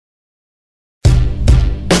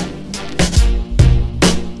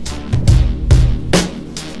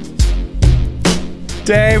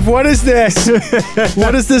Dave, what is this?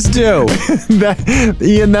 What does this do?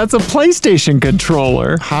 Ian, that's a PlayStation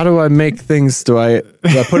controller. How do I make things? Do I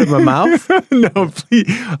put it in my mouth? No,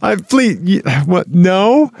 please. What?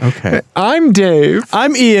 No. Okay. I'm Dave.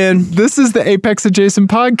 I'm Ian. This is the Apex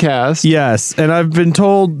Adjacent podcast. Yes, and I've been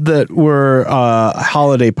told that we're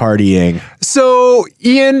holiday partying. So,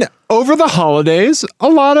 Ian, over the holidays, a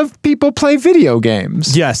lot of people play video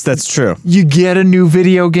games. Yes, that's true. You get a new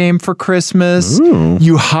video game for Christmas. Ooh.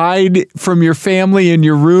 You hide from your family in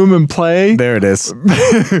your room and play. There it is.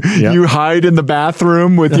 Yep. You hide in the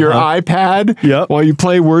bathroom with your iPad while you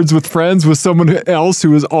play Words with Friends with someone else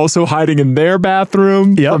who is also hiding in their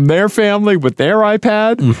bathroom from their family with their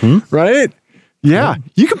iPad, right? Yeah,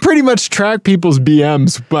 you can pretty much track people's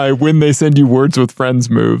BMs by when they send you Words with Friends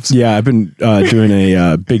moves. Yeah, I've been doing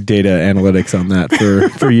a big data analytics on that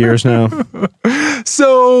for years now.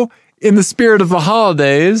 So, in the spirit of the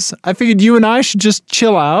holidays, I figured you and I should just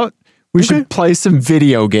chill out. We should play some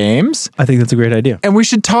video games. I think that's a great idea. And we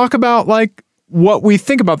should talk about like what we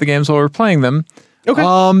think about the games while we're playing them.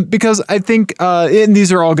 Okay. Because I think and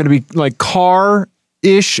these are all going to be like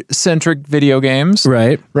car-ish centric video games.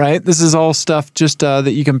 Right. Right. This is all stuff just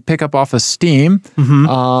that you can pick up off of Steam.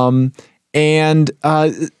 And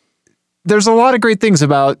there's a lot of great things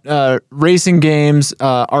about racing games,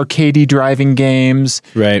 arcadey driving games.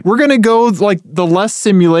 Right. We're going to go like the less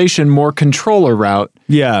simulation, more controller route.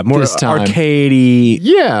 Yeah, more this time. arcadey,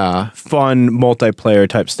 fun multiplayer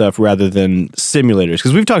type stuff rather than simulators.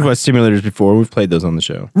 Because we've talked about simulators before. We've played those on the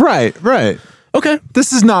show. Right. Okay.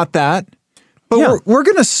 This is not that. But we're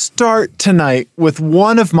going to start tonight with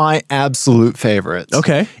one of my absolute favorites.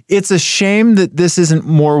 Okay. It's a shame that this isn't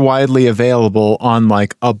more widely available on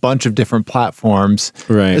like a bunch of different platforms.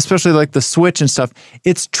 Right. Especially like the Switch and stuff.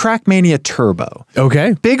 It's Trackmania Turbo.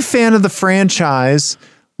 Okay. Big fan of the franchise.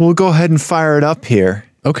 We'll go ahead and fire it up here.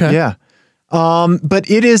 Okay. Yeah. But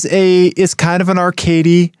it's kind of an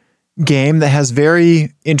arcadey game that has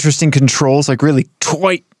very interesting controls, like really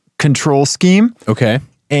tight control scheme. Okay.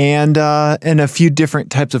 And a few different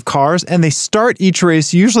types of cars, and they start each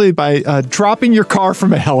race usually by dropping your car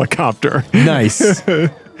from a helicopter. Nice.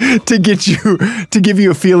 to give you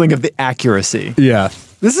a feeling of the accuracy. Yeah.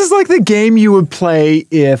 This is like the game you would play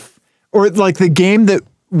or like the game that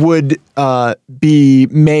would be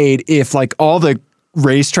made if like all the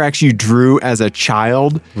racetracks you drew as a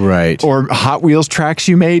child, right, or Hot Wheels tracks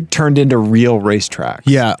you made turned into real racetracks.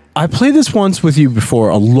 Yeah, I played this once with you before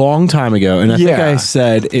a long time ago, and I think I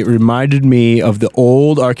said it reminded me of the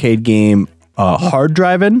old arcade game Hard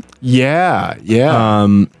Drivin'. Yeah.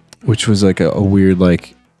 Which was like a weird,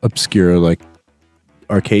 like obscure, like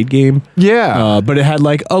arcade game. Yeah. But it had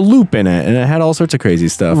like a loop in it, and it had all sorts of crazy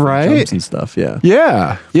stuff, right? Jumps and stuff.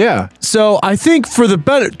 Yeah. Yeah. So I think for the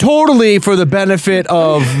benefit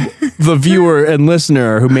of the viewer and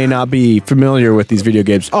listener who may not be familiar with these video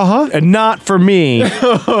games, and not for me,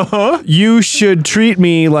 you should treat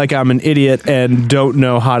me like I'm an idiot and don't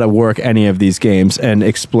know how to work any of these games and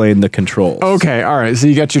explain the controls. Okay. All right. So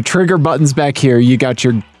you got your trigger buttons back here. You got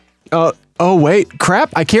your oh, wait. Crap.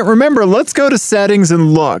 I can't remember. Let's go to settings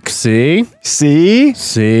and look. See?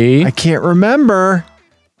 I can't remember.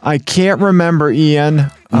 Ian.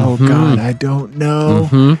 Oh, God. I don't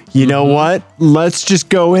know. You know what? Let's just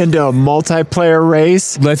go into a multiplayer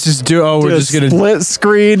race. Let's just do... Oh, we're just going to... split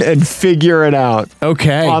screen and figure it out.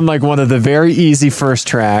 Okay. On like one of the very easy first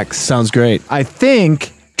tracks. Sounds great. I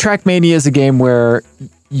think Trackmania is a game where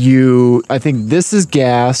I think this is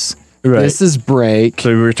gas... Right. This is brake. So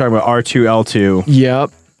we were talking about R2, L2. Yep.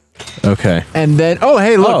 Okay. And then,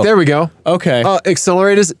 hey, look, there we go. Okay.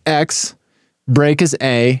 Accelerate is X. Brake is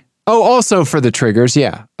A. Oh, also for the triggers.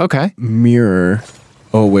 Yeah. Okay. Mirror.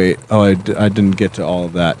 Oh, wait. Oh, I didn't get to all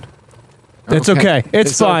of that. It's okay.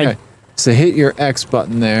 It's fine. Okay. So hit your X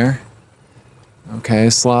button there. Okay,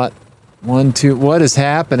 slot 1, 2. What is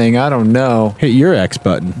happening? I don't know. Hit your X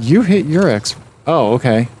button. You hit your X. Oh,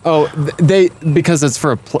 okay. Oh, because it's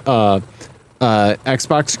for a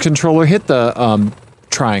Xbox controller. Hit the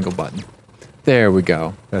triangle button. There we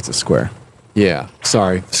go. That's a square. Yeah.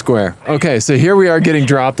 Sorry, square. Okay, so here we are getting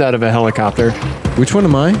dropped out of a helicopter. Which one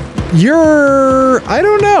am I? I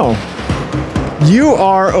don't know. You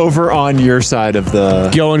are over on your side of the...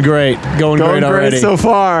 Going great already. Going great so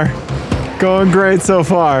far.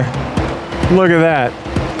 Look at that.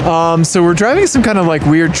 So we're driving some kind of like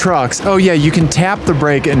weird trucks. Oh yeah, you can tap the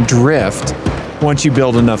brake and drift once you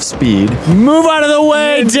build enough speed. Move out of the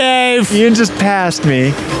way, Dave! Ian just passed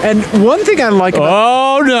me. And one thing I like about...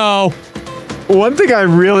 Oh no! One thing I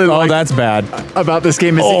really like... Oh, that's bad. ...about this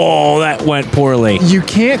game is... Oh, that went poorly. You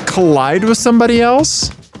can't collide with somebody else.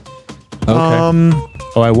 Okay.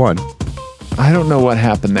 Oh, I won. I don't know what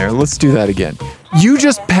happened there. Let's do that again. You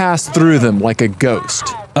just passed through them like a ghost.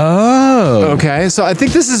 Oh. Okay, so I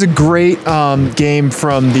think this is a great game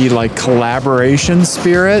from the like collaboration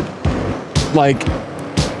spirit. Like,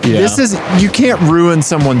 this is, you can't ruin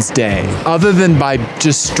someone's day other than by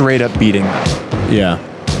just straight up beating them. Yeah.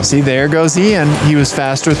 See, there goes Ian. He was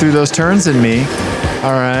faster through those turns than me.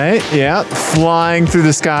 All right, yeah, flying through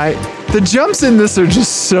the sky. The jumps in this are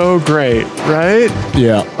just so great, right?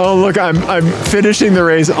 Yeah. Oh, look, I'm finishing the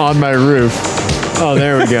race on my roof. Oh,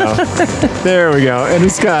 there we go. There we go. And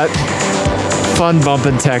it's got fun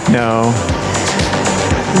bumping techno.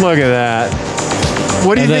 Look at that.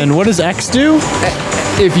 What do you think? What does X do?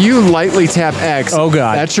 If you lightly tap X, oh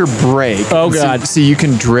god, that's your brake. Oh god. So you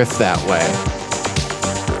can drift that way.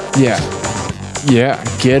 Yeah. Yeah,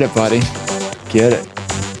 get it, buddy. Get it.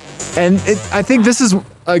 And I think this is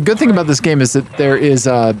a good thing about this game is that there is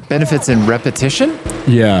benefits in repetition.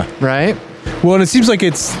 Yeah. Right? Well, and it seems like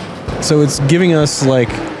it's giving us like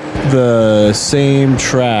the same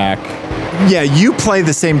track. Yeah, you play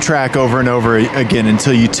the same track over and over again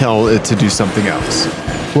until you tell it to do something else.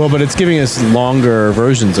 Well, but it's giving us longer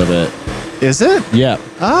versions of it. Is it? Yeah.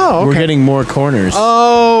 Oh, okay. We're getting more corners.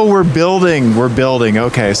 Oh, we're building. We're building.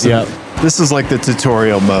 Okay, so this is like the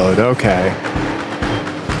tutorial mode. Okay.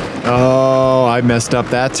 Oh, I messed up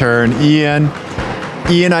that turn. Ian,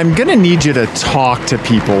 I'm gonna need you to talk to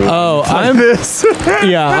people. Oh, I'm this.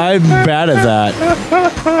 Yeah, I'm bad at that.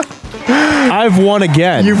 I've won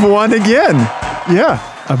again. You've won again. Yeah,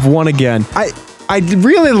 I've won again. I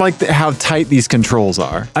really like how tight these controls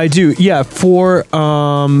are. I do. Yeah, for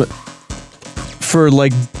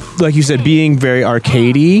like you said, being very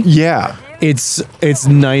arcadey. Yeah, it's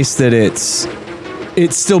nice that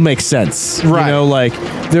it still makes sense. Right. You know, like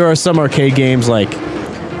there are some arcade games like,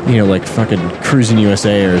 you know, like fucking Cruising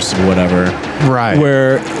USA or whatever. Right.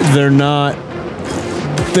 Where they're not,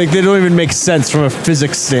 like they don't even make sense from a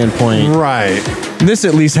physics standpoint. Right. This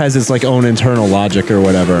at least has its like own internal logic or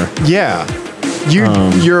whatever. Yeah.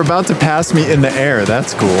 You're about to pass me in the air.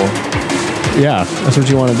 That's cool. Yeah, that's what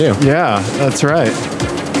you want to do. Yeah, that's right.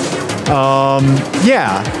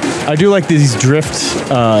 Yeah. I do like these drift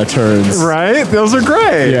turns. Right? Those are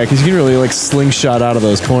great. Yeah, because you can really like slingshot out of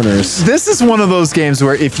those corners. This is one of those games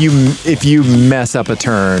where if you mess up a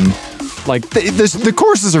turn, like the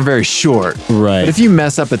courses are very short. Right. But if you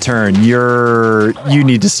mess up a turn, you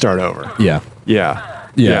need to start over. Yeah. Yeah.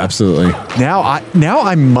 Yeah, absolutely. Now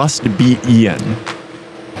I must beat Ian.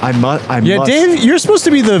 I must. Dave, you're supposed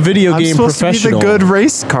to be the video game professional. I'm supposed to be the good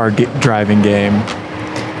race car driving game.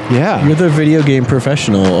 Yeah. You're the video game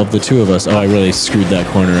professional of the two of us. Oh, I really screwed that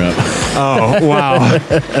corner up. Oh, wow.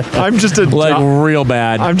 I'm just a real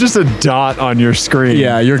bad. I'm just a dot on your screen.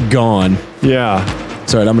 Yeah, you're gone. Yeah.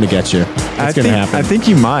 It's all right, I'm going to get you. It's going to happen. I think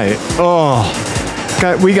you might. Oh.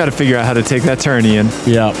 We got to figure out how to take that turn, Ian.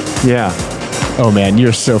 Yeah. Yeah. Oh, man,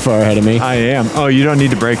 you're so far ahead of me. I am. Oh, you don't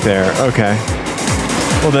need to brake there. Okay.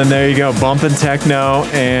 Well, then there you go. Bumpin' techno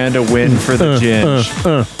and a win for the Ginge.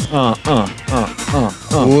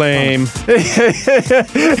 Lame.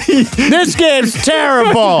 This game's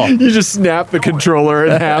terrible. You just snap the controller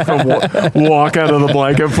in half and walk out of the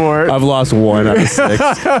blanket for it. I've lost 1 out of 6.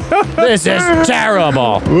 This is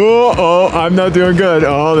terrible. Oh, I'm not doing good.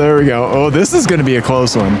 Oh, there we go. Oh, this is going to be a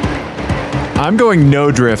close one. I'm going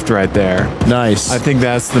no drift right there. Nice. I think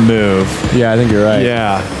that's the move. Yeah, I think you're right.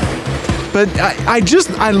 Yeah. But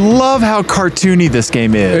I love how cartoony this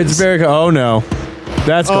game is. It's very, oh no.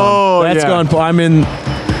 That's gone. Oh, That's yeah. gone. I'm in,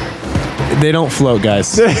 they don't float,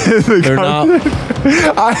 guys. They're not.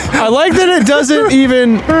 I like that it doesn't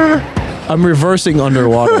even, I'm reversing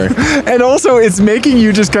underwater. And also it's making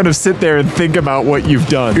you just kind of sit there and think about what you've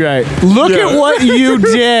done. Right. Look at what you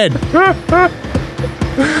did.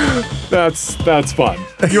 That's fun.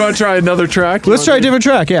 You want to try another track? Let's try a different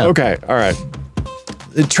track, yeah. Okay, all right.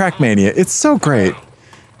 Trackmania, it's so great.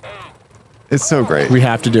 It's so great. We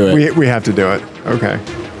have to do it. We have to do it. Okay.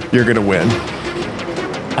 You're going to win.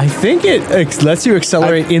 I think it lets you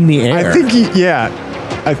accelerate in the air. I think,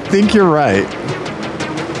 I think you're right.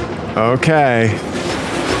 Okay.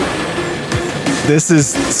 This is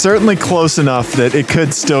certainly close enough that it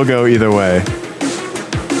could still go either way.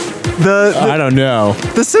 I don't know.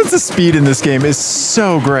 The sense of speed in this game is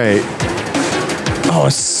so great. Oh,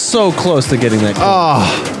 it's so close to getting that.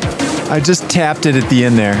 Oh, I just tapped it at the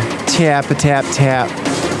end there. Tap, tap, tap.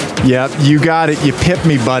 Yep, you got it. You pipped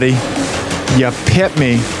me, buddy. You pipped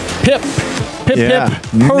me. Pip, pip, yeah.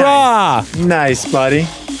 pip. Hurrah! Nice, buddy.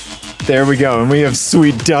 There we go. And we have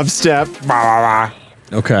sweet dubstep.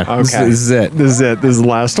 Okay. Okay. This is it. This is it. This is the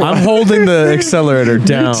last one. I'm holding the accelerator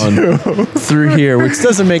down through here, which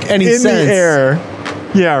doesn't make any In sense. the air.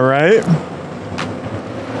 Yeah, right?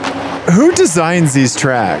 Who designs these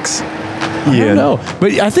tracks? I don't know.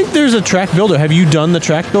 But I think there's a track builder. Have you done the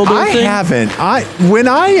track builder I thing? haven't. When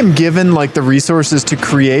I am given like the resources to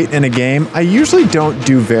create in a game, I usually don't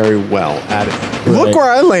do very well at it. Right. Look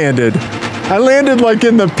where I landed. I landed like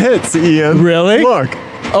in the pits, Ian. Really? Look.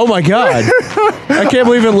 Oh my God. I can't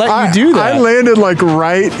believe it let you do that. I landed like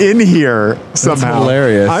right in here somehow. That's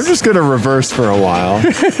hilarious. I'm just going to reverse for a while.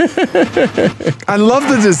 I love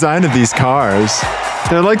the design of these cars.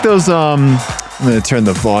 They're like those, I'm going to turn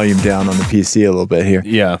the volume down on the PC a little bit here.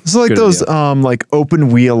 Yeah. It's like good those idea. like open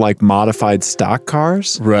wheel, like modified stock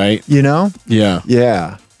cars. Right. You know? Yeah.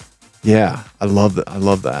 Yeah. Yeah. I love that. I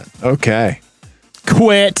love that. Okay.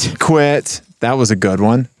 Quit. That was a good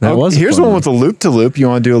one. That was a Here's fun one one. with a loop to loop. You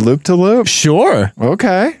want to do a loop to loop? Sure.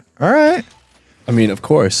 Okay. All right. I mean, of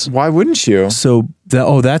course. Why wouldn't you? So,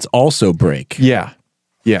 that's also break. Yeah.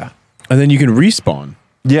 Yeah. And then you can respawn.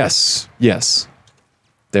 Yes. Yes.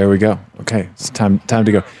 There we go. Okay. It's time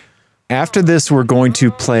to go. After this, we're going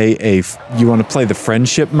to play you want to play the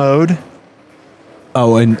friendship mode?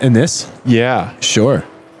 Oh, and this? Yeah. Sure.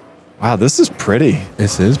 Wow, this is pretty.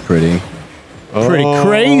 This is pretty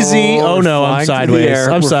crazy. Oh we're no, I'm flying through the sideways. air.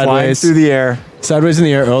 I'm We're flying sideways. through the air. Sideways in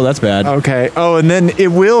the air. Oh, that's bad. Okay. Oh, and then it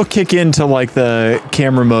will kick into like the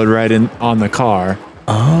camera mode right on the car.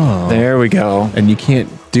 Oh. There we go. And you can't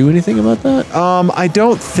do anything about that? I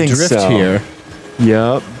don't think Drift so. here.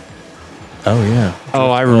 Yep. Oh, yeah. Oh,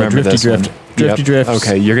 I remember drifty this drift. one. Drifty drifts.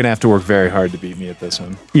 Okay, you're gonna have to work very hard to beat me at this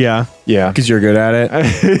one. Yeah. Yeah. Because you're good at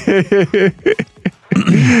it.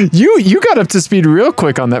 You got up to speed real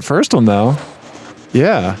quick on that first one though.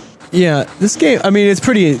 Yeah. Yeah. This game, I mean,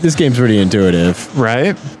 this game's pretty intuitive.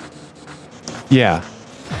 Right? Yeah.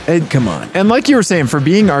 Come on. And like you were saying, for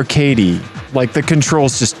being arcadey, like the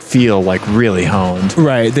controls just feel like really honed.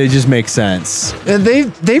 Right. They just make sense. And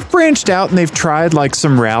they've branched out and they've tried like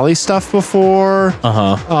some rally stuff before.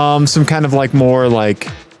 Uh-huh. Some kind of like more like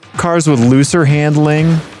cars with looser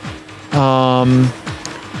handling.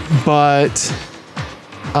 But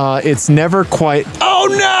it's never quite. Oh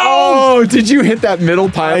no! Oh, did you hit that middle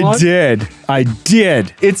pylon? I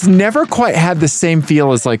did. It's never quite had the same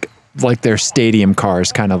feel as like their stadium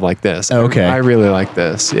cars, kind of like this. Okay. I really like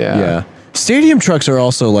this. Yeah. Yeah. Stadium trucks are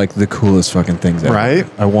also like the coolest fucking things ever. Right?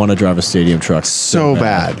 I want to drive a stadium truck So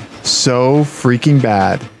bad. So freaking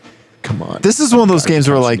bad. Come on. This is one of those games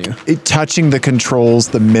where like touching the controls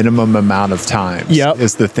the minimum amount of times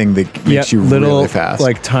is the thing that makes you little, really fast.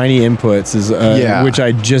 like tiny inputs is which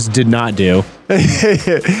I just did not do.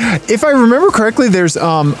 If I remember correctly, there's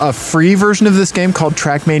a free version of this game called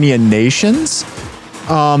Trackmania Nations.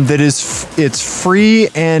 It's free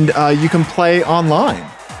and you can play online.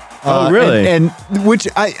 Oh, really? And which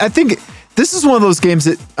I think this is one of those games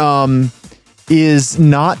that is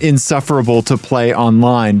not insufferable to play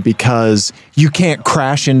online because you can't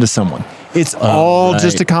crash into someone. It's all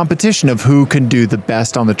just a competition of who can do the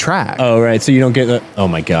best on the track. Oh, right. So you don't get the. Oh,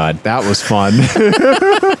 my God. That was fun.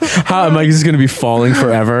 How am I just going to be falling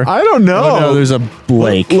forever? I don't know. Oh, no, there's a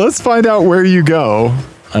lake. Let's find out where you go.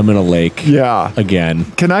 I'm in a lake. Yeah. Again.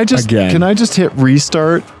 Can I just hit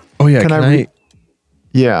restart? Oh, yeah. Can I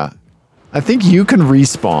Yeah. I think you can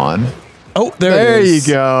respawn. Oh, there There it is.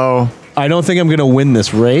 you go. I don't think I'm going to win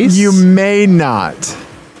this race. You may not.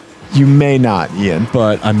 You may not, Ian.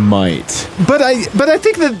 But I might. But I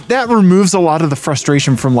think that removes a lot of the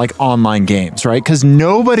frustration from like online games, right? Because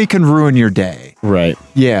nobody can ruin your day. Right.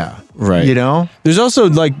 Yeah. Right. You know? There's also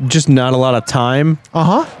like just not a lot of time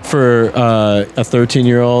for a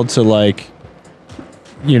 13-year-old to like,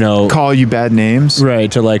 you know, call you bad names.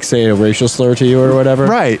 Right. To like say a racial slur to you or whatever.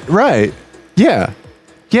 Right. Yeah.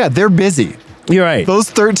 Yeah, they're busy. You're right. Those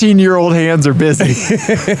 13-year-old hands are busy,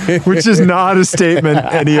 which is not a statement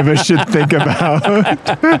any of us should think about.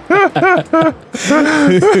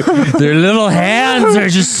 Their little hands are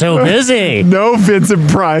just so busy. No, Vincent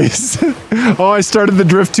Price. Oh, I started the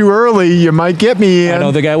drift too early. You might get me, Ian. I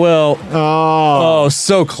don't think I will. Oh,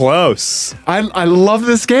 so close. I love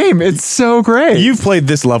this game. It's so great. You've played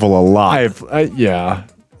this level a lot.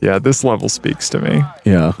 Yeah, this level speaks to me.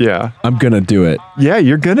 Yeah. Yeah. I'm going to do it. Yeah,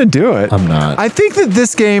 you're going to do it. I'm not. I think that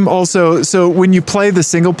this game also, so when you play the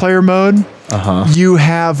single player mode, you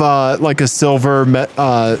have like a silver,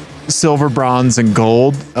 bronze, and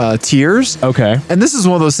gold tiers. Okay. And this is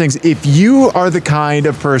one of those things, if you are the kind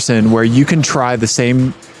of person where you can try the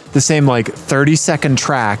same like 30-second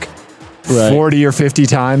track 40 or 50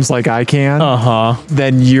 times like I can,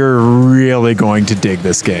 then you're really going to dig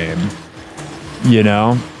this game. You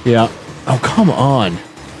know? Yeah. Oh, come on.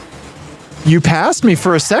 You passed me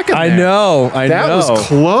for a second I there. know. That was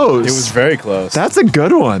close. It was very close. That's a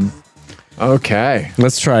good one. Okay.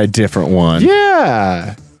 Let's try a different one.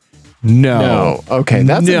 Yeah. No. Okay,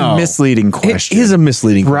 that's a misleading question. It is a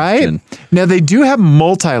misleading question. Right? Now, they do have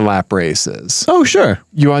multi-lap races. Oh, sure.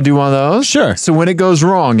 You want to do one of those? Sure. So when it goes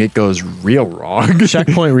wrong, it goes real wrong.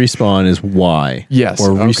 Checkpoint respawn is Y. Yes,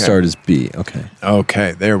 Or okay. restart is B. Okay.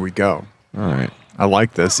 Okay, there we go. All right. I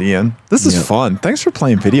like this, Ian. This is fun. Thanks for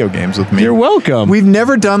playing video games with me. You're welcome. We've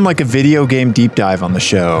never done like a video game deep dive on the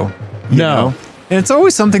show. You know? And it's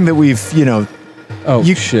always something that we've, Oh,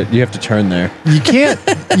 shit. You have to turn there. you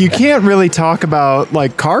can't really talk about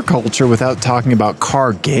like car culture without talking about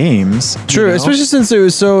car games. True, especially since it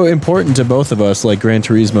was so important to both of us, like Gran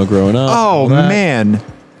Turismo growing up. Oh, man.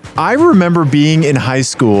 I remember being in high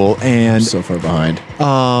school and So far behind.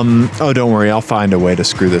 oh, don't worry, I'll find a way to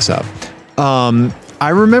screw this up. I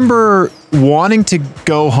remember wanting to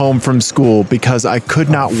go home from school because I could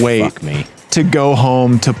not wait Fuck me. to go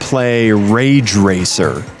home to play Rage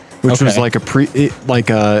Racer, which was like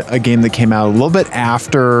a game that came out a little bit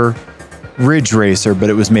after Ridge Racer, but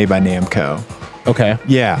it was made by Namco. Okay.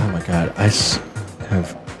 Yeah. Oh my god.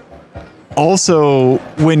 have. Also,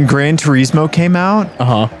 when Gran Turismo came out,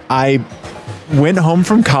 I went home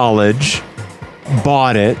from college,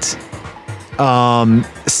 bought it,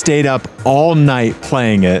 stayed up all night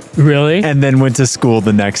playing it. Really? And then went to school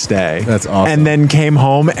the next day. That's awesome. And then came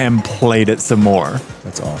home and played it some more.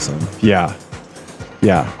 That's awesome. Yeah.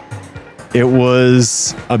 Yeah. It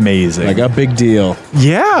was amazing. Like a big deal.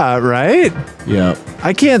 Yeah, right? Yeah.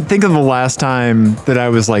 I can't think of the last time that I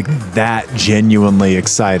was like that genuinely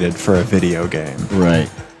excited for a video game. Right.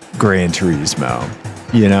 Gran Turismo,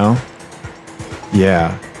 you know?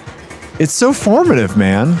 Yeah. It's so formative,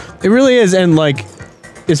 man. It really is. And like,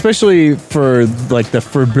 especially for like the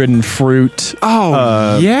forbidden fruit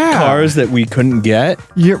cars that we couldn't get.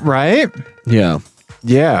 Yeah, right? Yeah.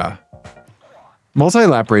 Yeah.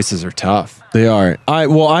 Multi-lap races are tough. They are.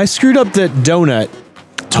 I screwed up the donut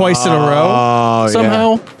twice in a row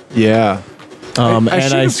somehow. Yeah.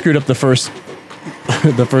 I screwed up the first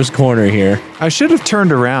the first corner here. I should have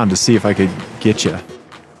turned around to see if I could get you.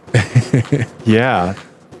 Yeah.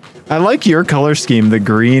 I like your color scheme, the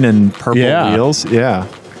green and purple wheels. Yeah.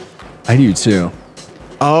 I do too.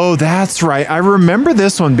 Oh, that's right. I remember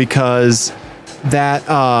this one because that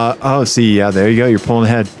there you go. You're pulling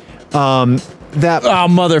ahead.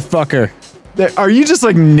 Motherfucker. Are you just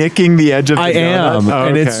like nicking the edge of the I am. Oh,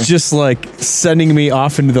 and it's just like sending me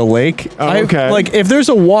off into the lake. Oh, okay. Like if there's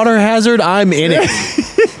a water hazard, I'm in it.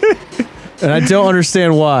 And I don't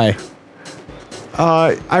understand why.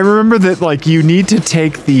 I remember that like you need to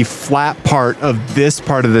take the flat part of this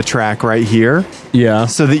part of the track right here. Yeah.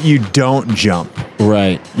 So that you don't jump.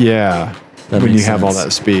 Right. Yeah. That when you makes have all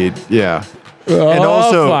sense. that speed. Yeah. Oh, And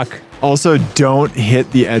fuck. also don't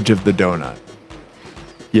hit the edge of the donut.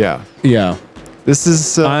 Yeah. Yeah. This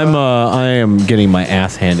is I am getting my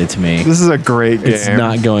ass handed to me. This is a great game. It's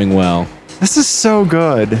not going well. This is so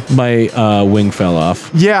good. My wing fell off.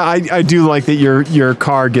 Yeah, I do like that your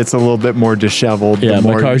car gets a little bit more disheveled. Yeah,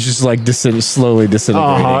 my car's just like slowly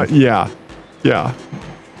disintegrating. Yeah. Yeah.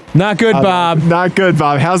 Not good, Bob. Not good,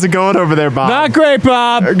 Bob. How's it going over there, Bob? Not great,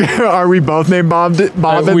 Bob. Are we both named Bob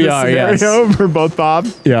in we this are, scenario? yes. We're both Bob?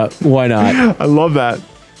 Yeah, why not? I love that.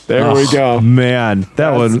 There we go. Man,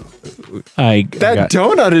 that one. That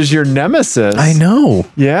donut is your nemesis. I know.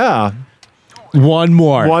 Yeah. One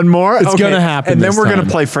more. One more? It's going to happen. And then this we're going time.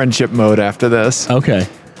 to play friendship mode after this. Okay.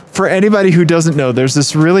 For anybody who doesn't know, there's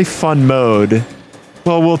this really fun mode.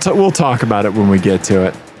 Well, we'll talk about it when we get to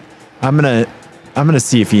it. I'm gonna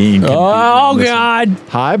see if Ian can. Oh God!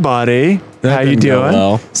 Hi, buddy. That how you didn't go doing?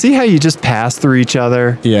 well. See how you just pass through each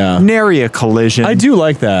other? Yeah. Nary a collision. I do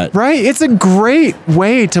like that. Right? It's a great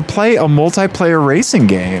way to play a multiplayer racing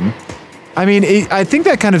game. I mean, I think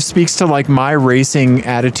that kind of speaks to like my racing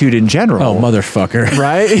attitude in general. Oh, motherfucker.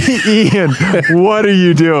 Right? Ian, what are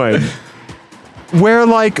you doing? Where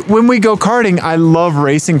like when we go karting, I love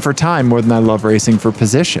racing for time more than I love racing for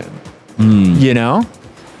position. You know?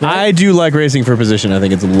 Right? I do like racing for position. I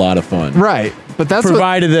think it's a lot of fun. Right. But that's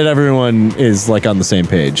provided that everyone is like on the same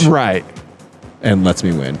page. Right. And lets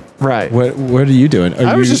me win. Right. What are you doing?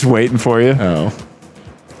 I was just waiting for you. Oh.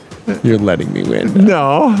 You're letting me win.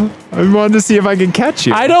 No. I wanted to see if I could catch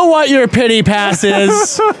you. I don't want your pity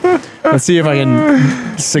passes. Let's see if I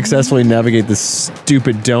can successfully navigate this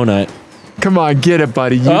stupid donut. Come on, get it,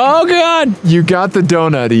 buddy. Oh, God. You got the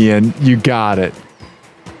donut, Ian. You got it.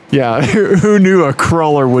 Yeah, who knew a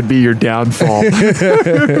crawler would be your downfall?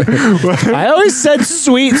 I always said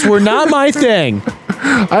sweets were not my thing.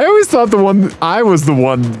 I always thought I was the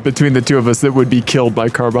one between the two of us that would be killed by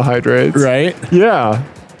carbohydrates. Right? Yeah.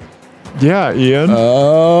 Yeah, Ian.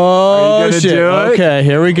 Oh, shit. Okay,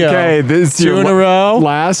 here we go. Okay, this is 2 in a row.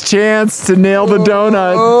 Last chance to nail the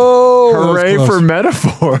donut. Hooray for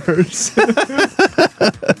metaphors.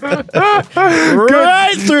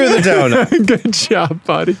 Right through the donut. Good job,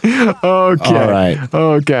 buddy. Okay. All right.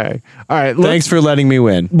 Okay. All right. Thanks for letting me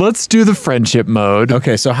win. Let's do the friendship mode.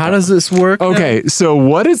 Okay, so how does this work? Okay, so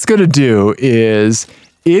what it's going to do is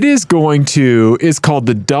it's called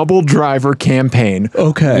the double driver campaign.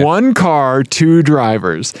 Okay. 1 car, 2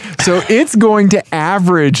 drivers. So it's going to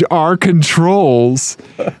average our controls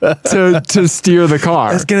to steer the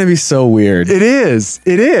car. That's going to be so weird. It is.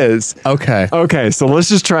 It is. Okay. Okay, so let's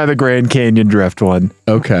just try the Grand Canyon Drift one.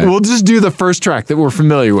 Okay. We'll just do the first track that we're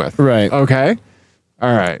familiar with. Right. Okay?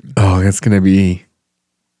 All right. Oh, this is going to be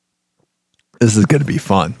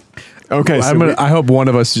fun. Okay, well, I hope one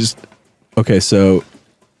of us just... Okay, so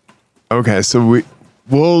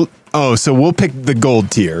we'll pick the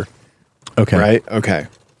gold tier. Okay. Right? Okay.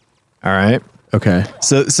 All right. Okay.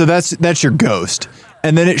 So that's your ghost.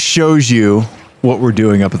 And then it shows you what we're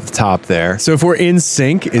doing up at the top there. So if we're in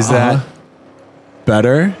sync, is that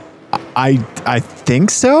better? I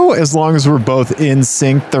think so, as long as we're both in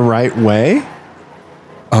sync the right way.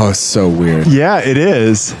 Oh, it's so weird. Yeah, it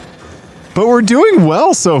is. But we're doing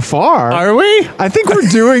well so far. Are we? I think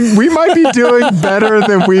we might be doing better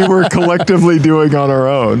than we were collectively doing on our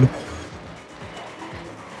own.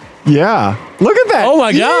 Yeah. Look at that. Oh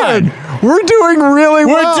my God. We're doing really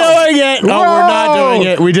well. We're doing it. Whoa. Oh, we're not doing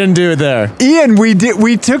it. We didn't do it there. Ian, we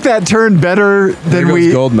took that turn better than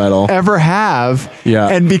we gold medal. ever have. Yeah.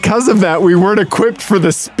 And because of that, we weren't equipped for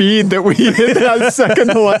the speed that we hit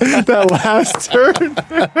that last turn.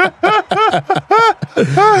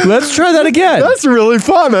 Let's try that again. That's really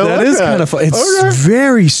fun. That is kind of fun. It's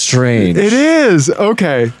very strange. It is.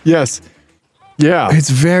 Okay. Yes. Yeah. It's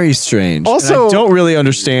very strange. Also, and I don't really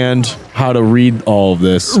understand how to read all of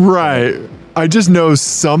this. Right. I just know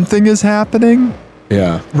something is happening.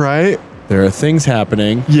 Yeah. Right? There are things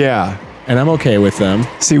happening. Yeah. And I'm okay with them.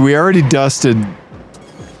 See, we already dusted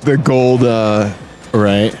the gold.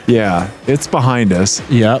 Right. Yeah. It's behind us.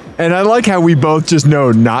 Yep. And I like how we both just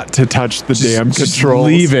know not to touch the damn controls.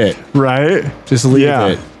 Leave it. Right? Just leave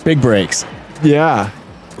it. Big breaks. Yeah.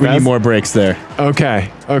 We need more breaks there.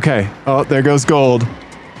 Okay. Okay. Oh, there goes gold.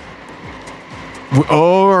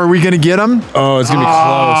 Oh, are we going to get him? Oh, it's going to be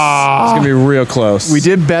close. It's going to be real close. We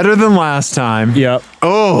did better than last time. Yep.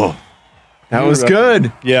 Oh, that was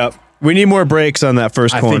good. Yep. We need more breaks on that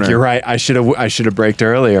first corner. I think you're right. I should have braked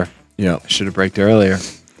earlier. Yep. I should have braked earlier.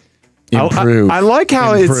 Improve. I like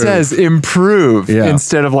how it says improve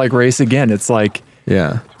instead of like race again. It's like,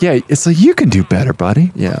 it's like you can do better,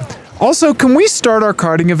 buddy. Yeah. Also, can we start our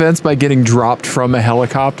karting events by getting dropped from a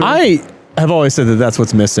helicopter? I have always said that that's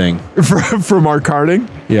what's missing from our karting.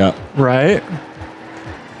 Yeah. Right?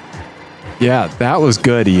 Yeah, that was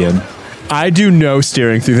good, Ian. I do no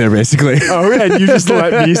steering through there, basically. Oh, and you just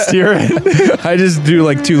let me steer it? I just do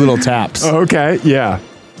like 2 little taps. Okay, yeah.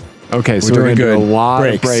 Okay, so we're going to do a lot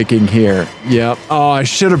of braking here. Yep. Oh, I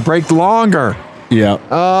should have braked longer. Yep.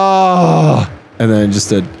 Oh. And then just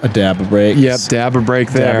a dab of brakes. Yep, dab of brake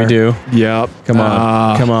there. Dabby do. Yep. Come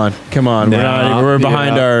on. Come on. Come on. We're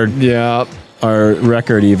behind our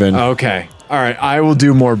record even. Okay. All right, I will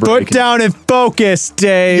do more braking. Foot down and focus,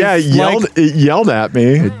 Dave. Yeah, it yelled at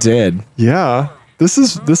me. It did. Yeah. This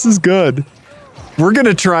is good. We're going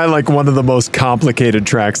to try like one of the most complicated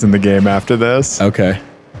tracks in the game after this. Okay.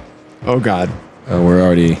 Oh God. Oh, we're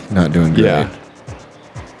already not doing great. Yeah.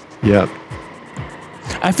 Yep.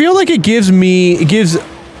 I feel like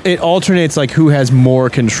it alternates like who has more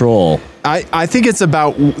control. I think it's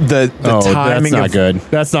about the timing. That's not good.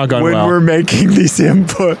 That's not going well. When we're making these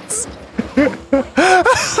inputs.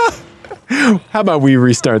 How about we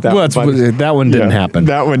restart that one? That one didn't happen.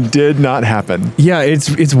 That one did not happen. Yeah,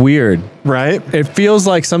 it's weird. Right? It feels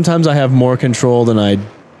like sometimes I have more control than I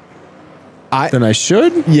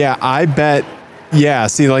should. Yeah, I bet. Yeah,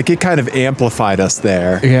 see, like it kind of amplified us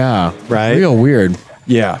there. Yeah. Right? Real weird.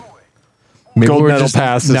 Yeah. Maybe Gold we're medal just,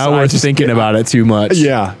 passes. now we're just thinking about it too much.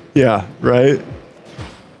 Yeah. Yeah. Right?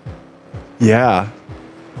 Yeah.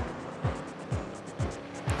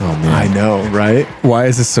 Oh, man. I know, right? Why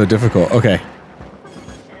is this so difficult? Okay.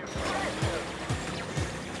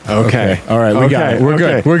 Okay. All right. We got it. We're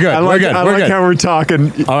good. We're good. I like how we're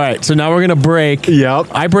talking. All right. So now we're going to brake. Yep.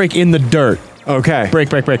 I brake in the dirt. Okay. Brake.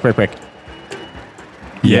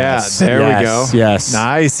 Yes. Yeah, there we go. Yes.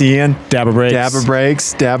 Nice, Ian. Dabber brakes. Dabber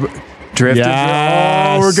brakes. Drift.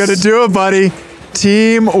 Yes. Oh, we're going to do it, buddy.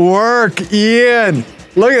 Teamwork, Ian.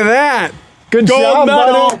 Look at that. Good Gold job,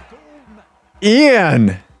 medal. buddy.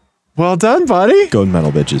 Ian. Well done, buddy. Gold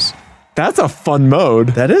medal, bitches. That's a fun mode.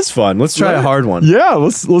 That is fun. Let's try a hard one. Yeah,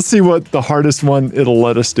 let's see what the hardest one it'll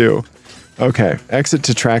let us do. Okay, exit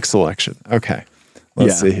to track selection. Okay,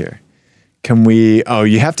 let's see here. Can we? Oh,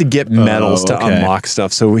 you have to get medals to unlock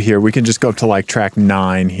stuff. So here we can just go up to like track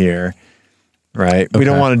 9 here, right? We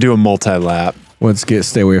don't want to do a multi-lap. Let's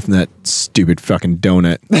stay away from that stupid fucking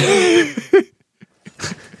donut.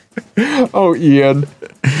 Oh, Ian,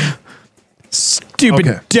 Stupid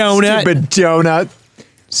donut. Stupid donut.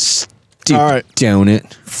 Stupid All right.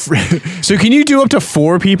 donut. So can you do up to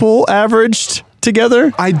 4 people averaged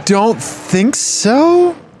together? I don't think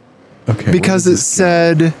so. Okay. Because it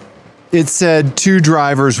said 2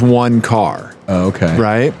 drivers, 1 car. Oh, okay.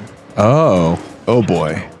 Right? Oh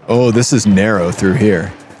boy. Oh, this is narrow through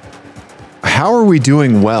here. How are we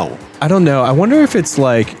doing well? I don't know. I wonder if it's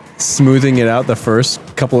like smoothing it out the first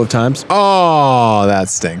couple of times. Oh, that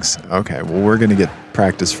stinks. Okay, well, we're gonna get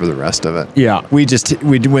practice for the rest of it. Yeah. We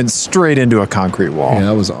went straight into a concrete wall. Yeah,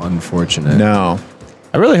 that was unfortunate. No.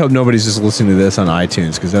 I really hope nobody's just listening to this on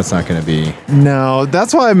iTunes because that's not going to be. No,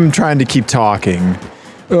 that's why I'm trying to keep talking.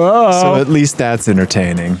 Oh. So at least that's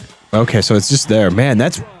entertaining. Okay, so it's just there. Man,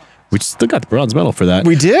 we still got the bronze medal for that.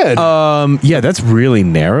 We did. Yeah, that's really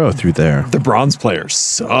narrow through there. The bronze player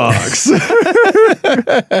sucks.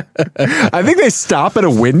 I think they stop at a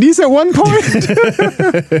Wendy's at one point.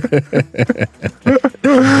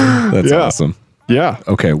 That's awesome. Yeah.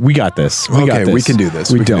 Okay, we got this. We got this. We can do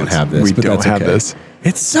this. We don't have this. We but don't that's have okay. this.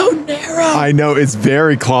 It's so narrow. I know, it's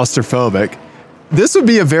very claustrophobic. This would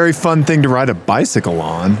be a very fun thing to ride a bicycle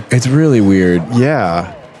on. It's really weird.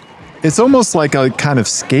 Yeah. It's almost like a kind of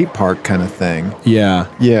skate park kind of thing. Yeah.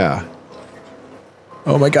 Yeah.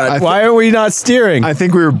 Oh my God. Why are we not steering? I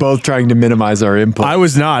think we were both trying to minimize our input. I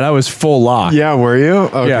was not. I was full lock. Yeah, were you?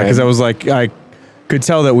 Okay. Yeah, because I was like, I could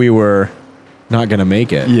tell that we were not going to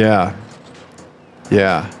make it. Yeah.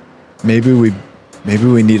 Yeah. Maybe we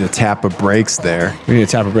need a tap of brakes there. We need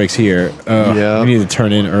to tap of brakes here. Yeah. We need to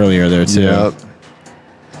turn in earlier there too. Yep.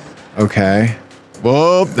 Okay.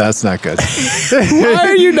 Whoa, that's not good. Why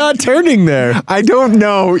are you not turning there? I don't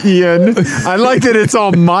know, Ian. I like that it's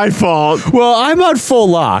all my fault. Well, I'm on full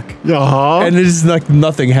lock. Uh-huh. And it's like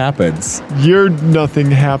nothing happens. Your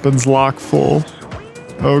nothing happens lock full.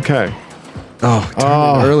 Okay. Oh,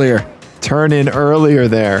 turn in earlier. Turn in earlier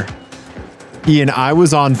there. Ian, I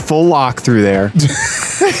was on full lock through there.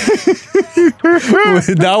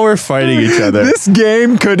 Now we're fighting each other. This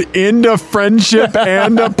game could end a friendship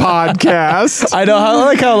and a podcast. I know. I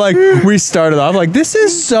like how we started off like, this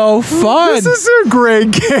is so fun. This is a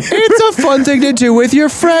great game. It's a fun thing to do with your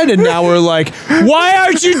friend. And now we're like, why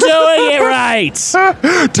aren't you doing it right?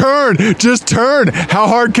 Turn. Just turn. How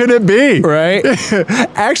hard can it be? Right?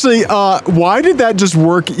 Actually, why did that just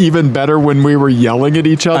work even better when we were yelling at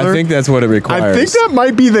each other? I think that's what it requires. I think that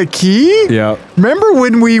might be the key. Yeah. Remember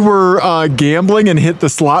when we were gambling and hit the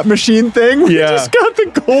slot machine thing? We just got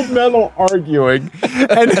the gold medal arguing.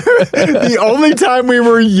 And the only time we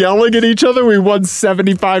were yelling at each other, we won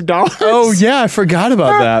 $75. Oh, yeah. I forgot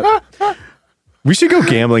about that. We should go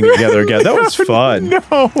gambling together again. That was fun.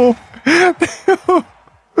 No.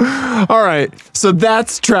 All right. So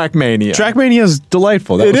that's Trackmania. Trackmania is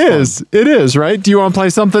delightful. That was fun. It is, right? Do you want to play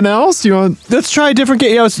something else? Let's try a different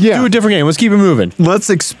game. Yeah, let's do a different game. Let's keep it moving. Let's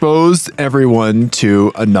expose everyone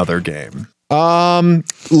to another game. Do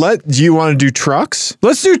you want to do trucks?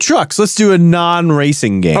 Let's do trucks. Let's do a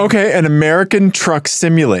non-racing game. Okay, an American Truck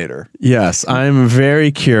Simulator. Yes, I'm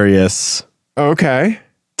very curious. Okay.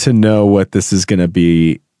 To know what this is going to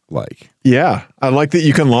be like. Yeah, I like that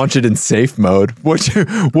you can launch it in safe mode. What's your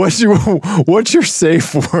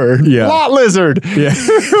safe word? Yeah. Lot lizard. Yeah.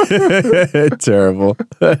 Terrible.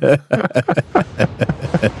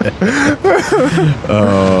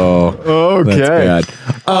 Oh. Okay. That's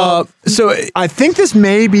bad. So I think this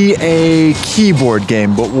may be a keyboard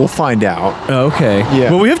game, but we'll find out. Okay.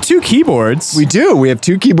 Yeah. Well, we have 2 keyboards. We do. We have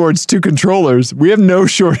 2 keyboards, 2 controllers. We have no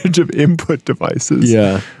shortage of input devices.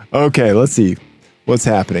 Yeah. Okay, let's see what's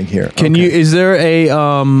happening here. Can you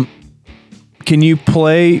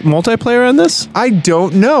play multiplayer on this? I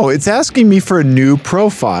don't know. It's asking me for a new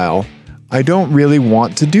profile. I don't really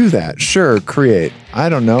want to do that. Sure, create. I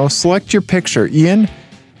don't know. Select your picture. Ian,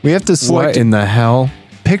 we have to select what in the hell?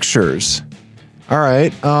 Pictures. All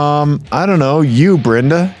right. I don't know. You,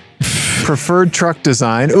 Brenda. Preferred truck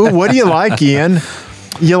design. Ooh, what do you like, Ian?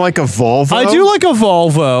 You like a Volvo? I do like a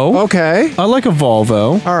Volvo. Okay. I like a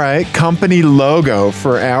Volvo. All right. Company logo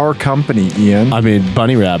for our company, Ian. I mean,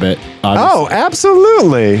 Bunny Rabbit. Oh,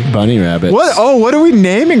 absolutely. Bunny Rabbit. What are we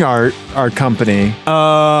naming our company?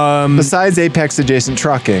 Besides Apex Adjacent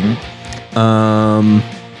Trucking. Not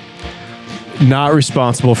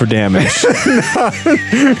responsible for damage.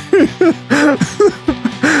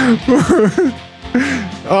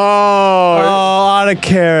 Oh, out of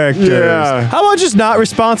characters. Yeah. How about just not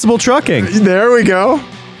responsible trucking? There we go.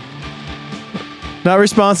 Not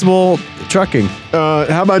responsible trucking.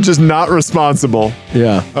 How about just not responsible?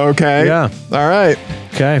 Yeah. Okay. Yeah. All right.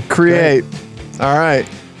 Okay. Create. All right.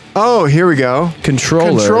 Oh, here we go.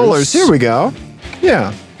 Controllers. Here we go.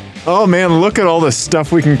 Yeah. Oh, man, look at all the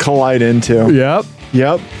stuff we can collide into. Yep.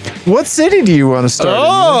 Yep. What city do you want to start in?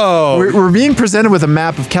 Oh! We're being presented with a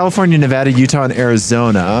map of California, Nevada, Utah, and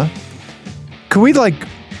Arizona. Could we, like,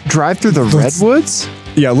 drive through the redwoods?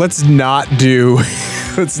 Yeah, let's not do...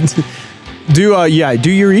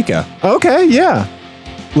 do Eureka. Okay, yeah.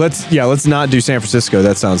 Let's not do San Francisco.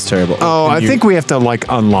 That sounds terrible. Oh, I think we have to, like,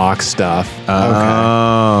 unlock stuff.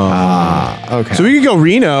 Oh. Okay. So we could go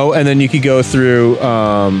Reno, and then you could go through,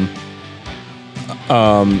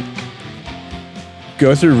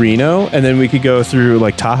 Reno, and then we could go through,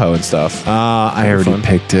 like, Tahoe and stuff. I already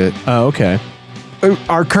picked it. Oh, okay.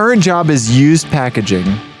 Our current job is used packaging.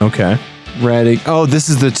 Okay. Ready. Oh, this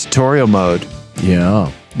is the tutorial mode. Yeah.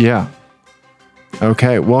 Yeah.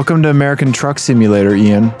 Okay. Welcome to American Truck Simulator,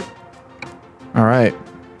 Ian. All right.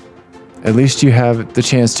 At least you have the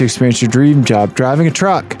chance to experience your dream job, driving a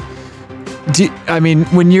truck.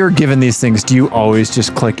 When you're given these things, do you always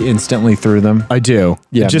just click instantly through them? I do.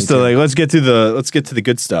 Yeah. Just to, like, let's get to the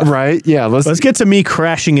good stuff. Right? Yeah. Let's get to me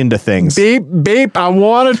crashing into things. Beep, beep. I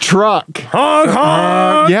want a truck. Honk,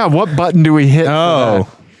 honk. Yeah. What button do we hit? Oh.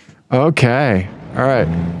 Okay. All right.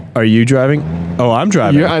 Are you driving? Oh, I'm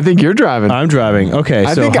driving. I think you're driving. I'm driving. Okay.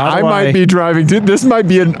 I think I might be driving too. This might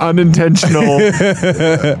be an unintentional.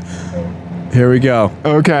 Here we go.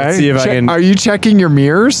 Okay. Let's see if I can. Are you checking your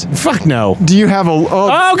mirrors? Fuck no. Do you have a? Oh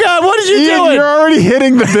God! What did you do? You're already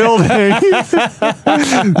hitting the building.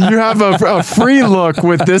 You have a free look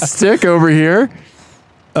with this stick over here.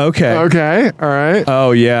 Okay. Okay. All right.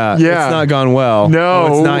 Oh yeah. Yeah. It's not gone well. No.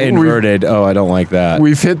 Oh, it's not inverted. Oh, I don't like that.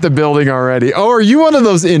 We've hit the building already. Oh, are you one of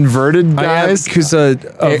those inverted guys? Because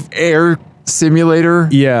air simulator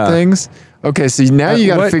things. Okay, so now you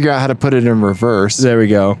got to figure out how to put it in reverse. There we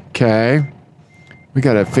go. Okay. We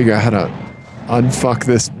got to figure out how to unfuck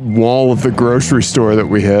this wall of the grocery store that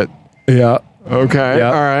we hit. Yeah. Okay.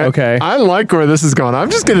 Yep. All right. Okay. I like where this is going. I'm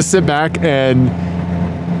just going to sit back and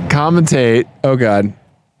commentate. Oh God.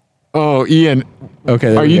 Oh, Ian.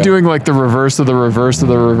 Okay. Are you doing like the reverse of the reverse of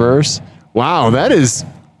the reverse? Wow, that is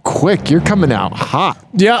quick. You're coming out hot.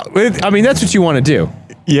 Yeah. That's what you want to do.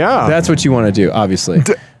 Yeah. That's what you want to do, obviously.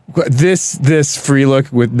 This free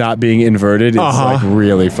look with not being inverted is like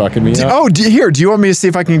really fucking me up. Oh, do you want me to see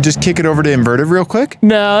if I can just kick it over to inverted real quick?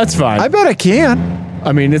 No, that's fine. I bet I can.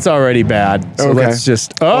 I mean, it's already bad. So let's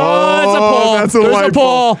just. Oh, it's a pole. That's a light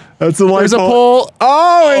pole. That's a light There's pole. a pole.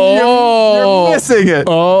 Oh, and you're missing it.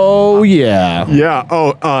 Oh, yeah. Yeah.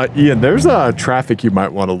 Oh, Ian, there's traffic you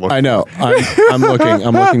might want to look. I know. I'm looking.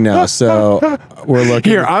 I'm looking now. So we're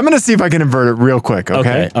looking. Here, I'm going to see if I can invert it real quick.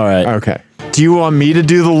 Okay. All right. Okay. Do you want me to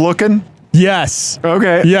do the looking? Yes.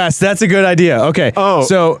 Okay. Yes, that's a good idea. Okay. Oh,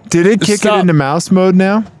 so did it kick it into mouse mode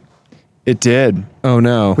now? It did. Oh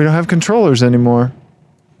no. We don't have controllers anymore.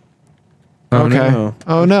 Oh, okay. No.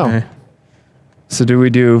 Oh no. Okay. So do we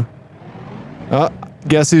do?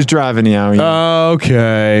 Guess who's driving now?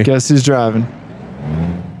 Okay. Guess who's driving?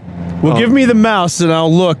 Well, give me the mouse and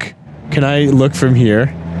I'll look. Can I look from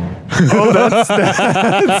here? Oh,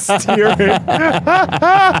 that's steering.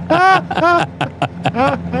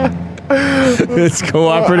 It's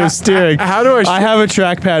cooperative steering. How do I have a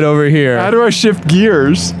trackpad over here. How do I shift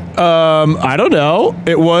gears? I don't know.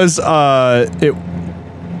 It was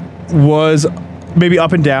maybe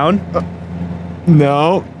up and down.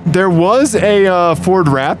 No, there was a Ford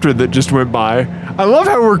Raptor that just went by. I love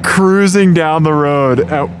how we're cruising down the road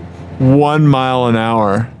at 1 mile an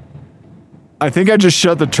hour. I think I just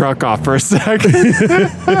shut the truck off for a second.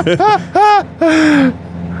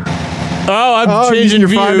 I'm changing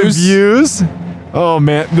views. Oh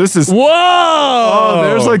man, this is. Whoa! Oh,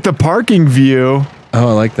 there's like the parking view. Oh,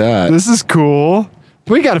 I like that. This is cool.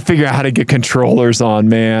 We got to figure out how to get controllers on,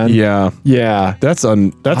 man. Yeah. Yeah. That's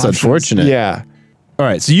unfortunate. Yeah. All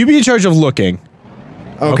right, so you be in charge of looking.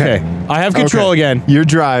 Okay. I have control again. You're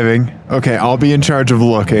driving. Okay, I'll be in charge of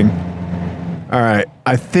looking. All right.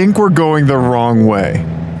 I think we're going the wrong way.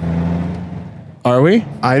 Are we?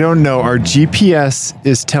 I don't know. Our GPS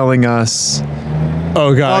is telling us.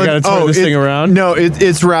 Oh God! I gotta turn this thing around. No,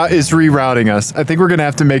 it's rerouting us. I think we're gonna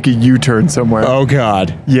have to make a U-turn somewhere. Oh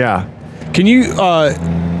God! Yeah. Can you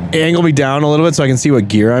angle me down a little bit so I can see what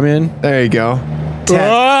gear I'm in? There you go. 10th.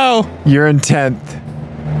 Oh! You're in 10th.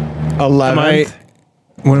 11th.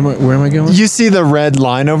 Where am I going? You see the red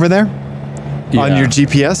line over there on your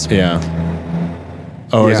GPS? Yeah.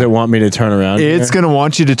 Oh, does it want me to turn around? It's going to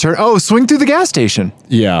want you to turn. Oh, swing through the gas station.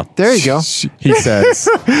 Yeah. There you go. He says.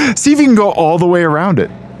 See if you can go all the way around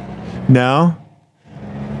it. No?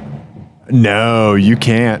 No, you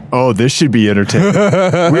can't. Oh, this should be entertaining.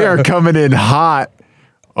 We are coming in hot.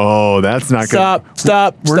 Oh, that's not good.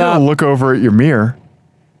 Stop. We're going to look over at your mirror.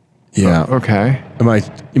 Yeah. Oh, okay.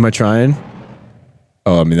 Am I trying?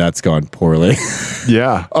 Oh, I mean, that's gone poorly.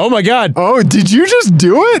 Yeah. Oh my God. Oh, did you just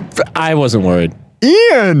do it? I wasn't worried.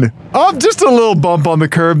 Ian! Oh, just a little bump on the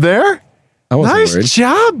curb there. I wasn't nice worried.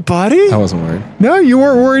 job, buddy. I wasn't worried. No, you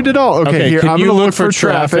weren't worried at all. Okay, here, can I'm you going to look for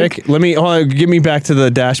traffic? Let me, hold on, get me back to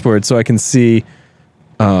the dashboard so I can see.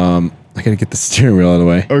 I gotta get the steering wheel out of the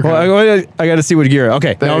way. Okay. Well, I gotta see what gear.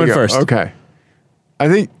 Okay, now I'm in first. Okay. I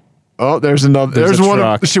think, oh, there's another. There's a one.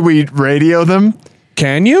 truck. Should we radio them?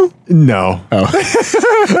 Can you? No. Oh.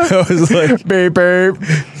 I was like, beep, beep.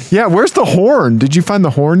 Yeah, where's the horn? Did you find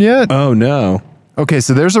the horn yet? Oh, no. Okay,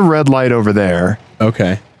 so there's a red light over there.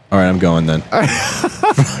 Okay. All right, I'm going then.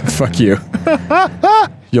 Fuck you.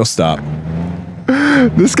 You'll stop.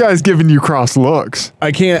 This guy's giving you cross looks.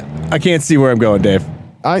 I can't see where I'm going, Dave.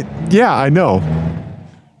 Yeah, I know.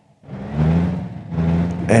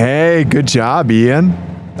 Hey, good job, Ian.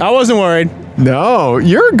 I wasn't worried. No,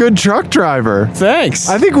 you're a good truck driver. Thanks.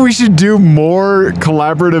 I think we should do more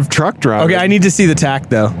collaborative truck driving. Okay, I need to see the tack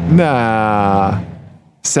though. Nah.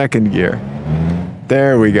 Second gear.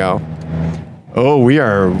 There we go. Oh, we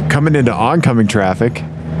are coming into oncoming traffic.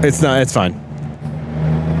 It's fine.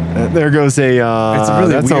 There goes a it's a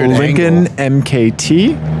really that's a weird Lincoln angle.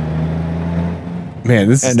 MKT. Man,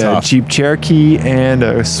 this is tough. And a Jeep Cherokee and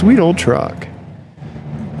a sweet old truck.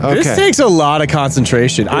 Okay. This takes a lot of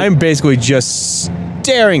concentration. I'm basically just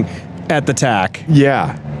staring at the tack.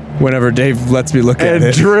 Yeah. Whenever Dave lets me look at it.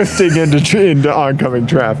 And drifting into oncoming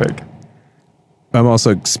traffic. I'm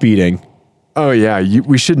also speeding. Oh, yeah.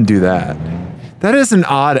 We shouldn't do that. That is an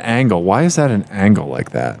odd angle. Why is that an angle like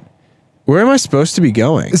that? Where am I supposed to be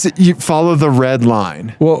going? You follow the red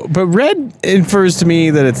line. Well, but red infers to me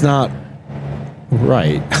that it's not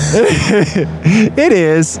right. It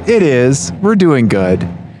is. It is. We're doing good.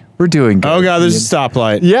 We're doing good. Oh, God, there's a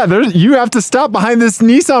stoplight. Yeah, you have to stop behind this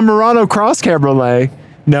Nissan Murano Cross Cabriolet.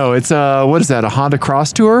 No, it's what is that, a Honda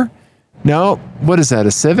Cross Tour? No, what is that,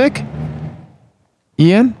 a Civic?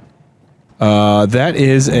 Ian? That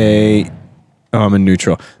is a... Oh, I'm in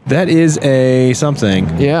neutral. That is a something.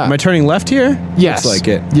 Yeah. Am I turning left here? Yes. Looks like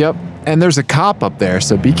it. Yep. And there's a cop up there,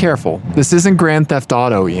 so be careful. This isn't Grand Theft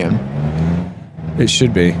Auto, Ian. It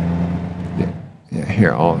should be. Yeah,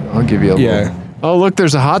 here, I'll give you a little... Oh, look,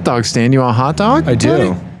 there's a hot dog stand. You want a hot dog? I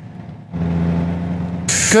do.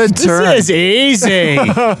 Good turn. This is easy.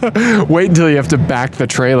 Wait until you have to back the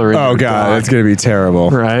trailer in. Oh, God, that's going to be terrible.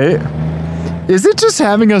 Right? Is it just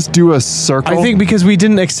having us do a circle? I think because we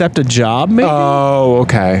didn't accept a job, maybe? Oh,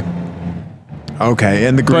 okay. Okay,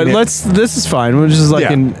 and the green... But this is fine. We're just like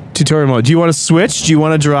in tutorial mode. Do you want to switch? Do you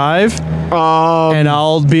want to drive? And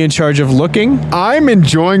I'll be in charge of looking? I'm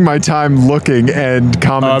enjoying my time looking and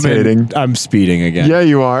commentating. I'm speeding again. Yeah,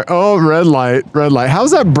 you are. Oh, red light, red light.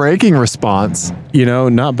 How's that braking response? You know,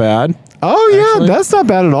 not bad. Oh, yeah, actually. That's not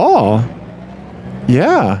bad at all.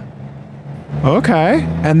 Yeah. Okay.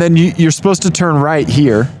 And then you're supposed to turn right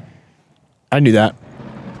here. I knew that.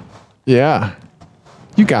 Yeah.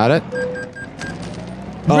 You got it.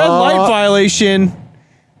 Red light violation.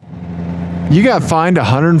 You got fined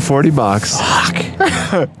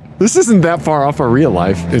 $140. Fuck. This isn't that far off of real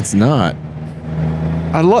life. It's not.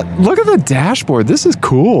 Look at the dashboard. This is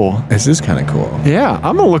cool. This is kind of cool. Yeah,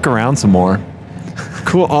 I'm gonna look around some more.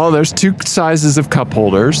 Cool. Oh, there's 2 sizes of cup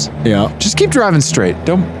holders. Yeah. Just keep driving straight.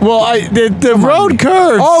 Don't. Well, the road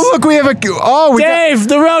curves. Oh, look, we have a. Oh, Dave,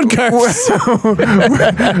 the road curves.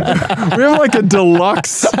 We have like a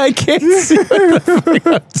deluxe. I can't see what the thing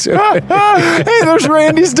I'm doing. Hey, there's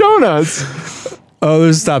Randy's Donuts. Oh,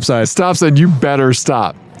 there's a stop sign. Stop sign. You better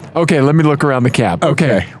stop. Okay, let me look around the cab.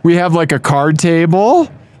 Okay. We have like a card table.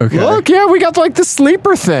 Okay. Look, yeah, we got like the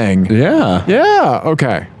sleeper thing. Yeah. Yeah.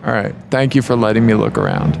 Okay. All right. Thank you for letting me look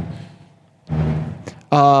around.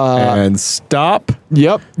 And stop.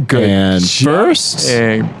 Yep. Good. And first.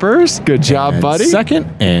 And first. Good job, and buddy. Second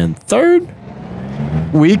and third.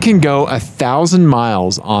 we can go 1,000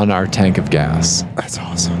 miles on our tank of gas. That's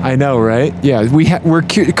awesome. I know, right? Yeah, we're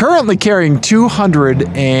currently carrying 200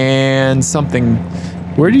 and something.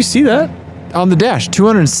 Where do you see that? On the dash,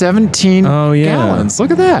 217 gallons.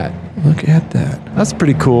 Look at that. Look at that. That's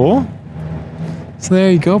pretty cool. So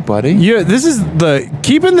there you go, buddy. Yeah, this is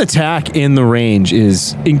keeping the tack in the range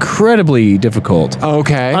is incredibly difficult.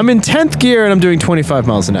 Okay. I'm in 10th gear and I'm doing 25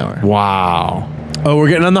 miles an hour. Wow. Oh, we're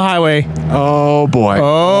getting on the highway. Oh boy.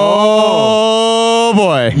 Oh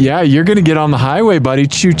boy. Yeah, you're gonna get on the highway, buddy.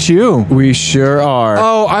 Choo choo. We sure are.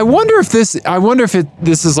 Oh, I wonder if this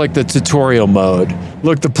is like the tutorial mode.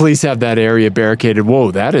 Look, the police have that area barricaded.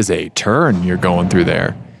 Whoa, that is a turn you're going through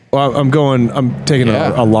there. Well, I'm taking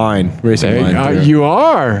a line, racing line. You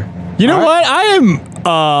are. You know what? I am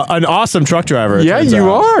an awesome truck driver. Yeah,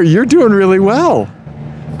 you are. You're doing really well.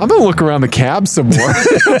 I'm gonna look around the cab some more.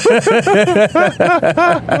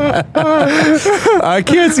 I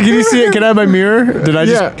can't see. Can you see it? Can I have my mirror? Did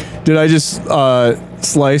I just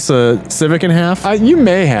slice a Civic in half? You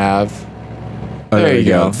may have. Oh, there you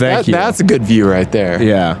go. Thank you. That's a good view right there.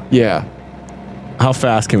 Yeah. Yeah. How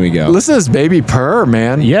fast can we go? Listen to this baby purr,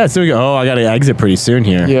 man. Yeah, so we go. Oh, I got to exit pretty soon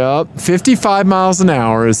here. Yep. 55 miles an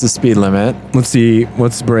hour is the speed limit. Let's see.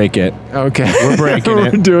 Let's break it. Okay. We're breaking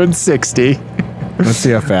it. We're doing 60. Let's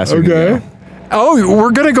see how fast we can go. Oh,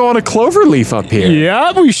 we're going to go on a cloverleaf up here.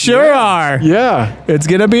 Yeah, we sure are. Yeah. It's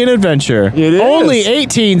going to be an adventure. It is. Only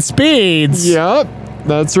 18 speeds. Yep.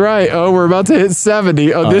 That's right. Oh, we're about to hit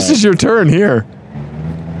 70. Oh, this is your turn here.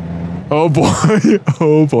 Oh boy.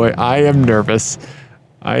 Oh boy. I am nervous.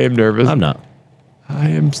 I'm not. I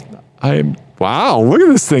am. Wow. Look at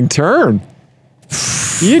this thing turn.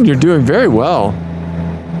 Ian, you're doing very well.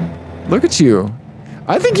 Look at you.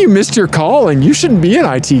 I think you missed your calling. You shouldn't be an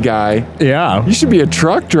IT guy. Yeah. You should be a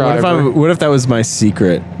truck driver. What if that was my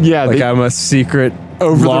secret? Yeah. Like I'm a secret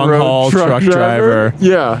over long the road haul truck driver.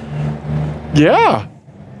 Yeah. Yeah.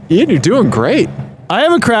 Ian, you're doing great. I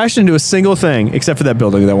haven't crashed into a single thing except for that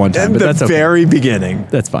building that one time. At the very beginning.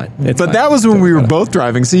 That's fine. But that was when we were both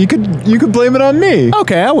driving, so you could blame it on me.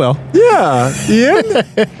 Okay, I will. Yeah, Ian.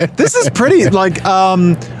 This is pretty.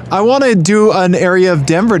 I want to do an area of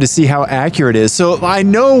Denver to see how accurate it is. So I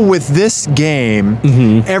know with this game,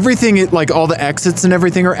 everything, all the exits and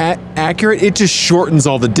everything are accurate. It just shortens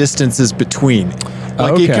all the distances between.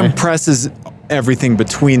 It compresses everything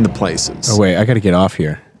between the places. Oh wait, I got to get off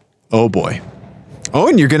here. Oh boy. Oh,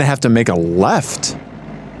 and you're going to have to make a left.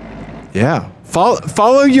 Yeah.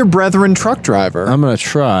 Follow your brethren truck driver. I'm going to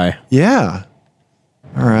try. Yeah.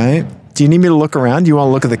 All right. Do you need me to look around? Do you want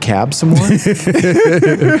to look at the cab some more?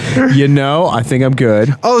 I think I'm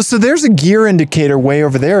good. Oh, so there's a gear indicator way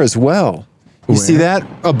over there as well. You see that?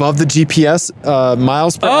 Above the GPS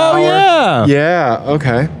miles per hour? Oh, yeah. Yeah.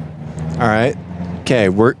 Okay. All right. Okay.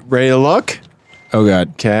 We're ready to look? Oh,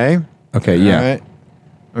 God. Okay. Okay, yeah. All right.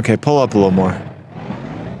 Okay, pull up a little more.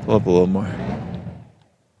 Pull up a little more.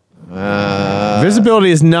 Visibility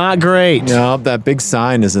is not great. No, that big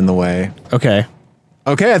sign is in the way. Okay.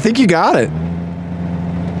 Okay, I think you got it.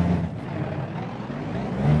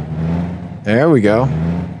 There we go.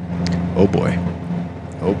 Oh boy.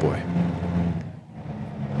 Oh boy.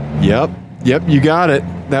 Yep, you got it.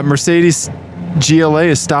 That Mercedes GLA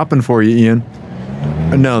is stopping for you, Ian.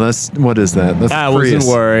 No, what is that? That's I Prius.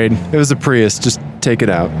 wasn't worried. It was a Prius. Just take it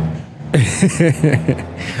out.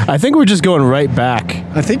 I think we're just going right back.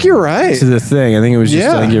 I think you're right. To the thing. I think it was just,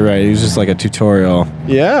 Yeah. I think you're right. It was just like a tutorial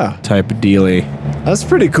Yeah. type of dealie. That's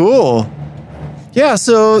pretty cool. Yeah,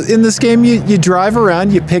 so in this game, you drive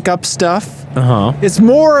around, you pick up stuff. Uh-huh. It's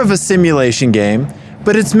more of a simulation game,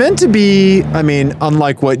 but it's meant to be,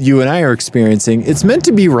 unlike what you and I are experiencing, it's meant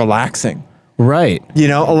to be relaxing. Right.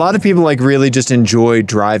 A lot of people really just enjoy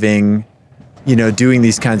driving, doing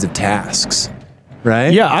these kinds of tasks,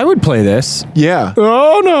 right? Yeah, I would play this. Yeah.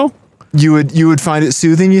 Oh, no. You would find it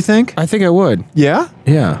soothing, you think? I think I would. Yeah?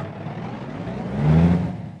 Yeah.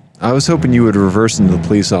 I was hoping you would reverse into the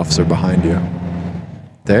police officer behind you.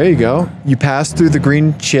 There you go. You pass through the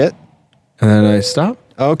green chit. And then I stop.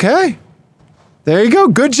 Okay. There you go.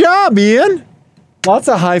 Good job, Ian. Lots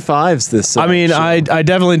of high fives this I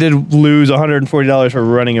definitely did lose $140 for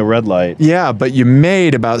running a red light. Yeah, but you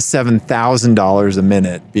made about $7,000 a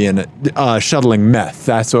minute being shuttling meth.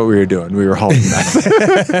 That's what we were doing. We were hauling meth.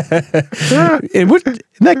 In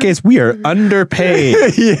that case, we are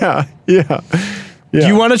underpaid. Yeah. Do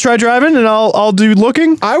you want to try driving and I'll do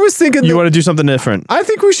looking? I was thinking you want to do something different. I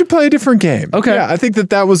think we should play a different game. Okay. Yeah, I think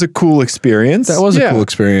that was a cool experience. That was a cool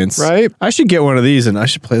experience. Right? I should get one of these and I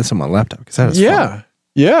should play this on my laptop because that was fun.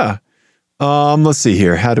 Yeah. Let's see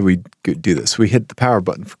here. How do we do this? We hit the power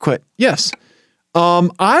button for quit. Yes.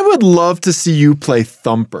 I would love to see you play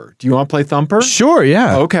Thumper. Do you want to play Thumper? Sure,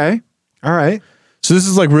 yeah. Okay. All right. So this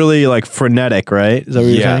is like really like frenetic, right? Is that what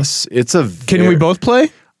you're saying? Yes. It's a Can we both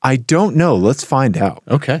play? I don't know. Let's find out.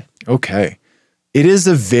 Okay. Okay. It is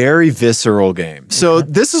a very visceral game. So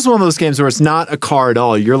this is one of those games where it's not a car at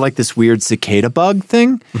all. You're like this weird cicada bug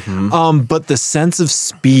thing. But the sense of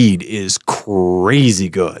speed is crazy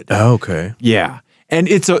good. Okay. Yeah. And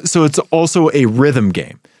it's also a rhythm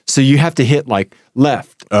game. So you have to hit like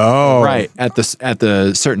left, right at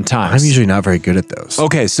the certain times. I'm usually not very good at those.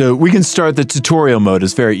 Okay, so we can start the tutorial mode.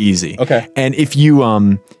 It's very easy. Okay. And if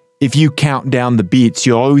you count down the beats,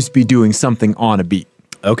 you'll always be doing something on a beat.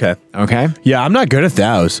 Okay. Okay. Yeah, I'm not good at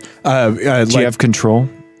those. Do you have control?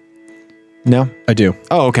 No? I do.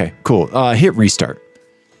 Oh, okay. Cool. Hit restart.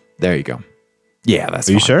 There you go. Yeah, that's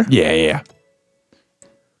Are you fine. sure? Yeah.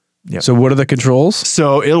 Yep. So what are the controls?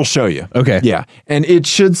 So it'll show you. Okay. Yeah. And it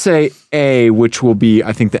should say A, which will be,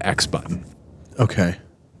 I think, the X button. Okay.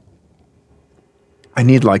 I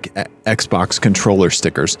need like Xbox controller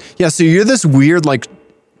stickers. Yeah, so you're this weird like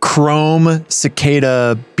chrome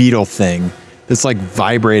cicada beetle thing that's like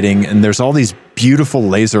vibrating, and there's all these beautiful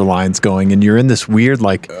laser lines going, and you're in this weird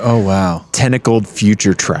like Oh, wow. tentacled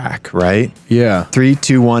future track, right? Yeah. 3,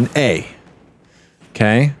 2, 1, A.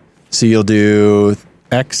 Okay. So you'll do,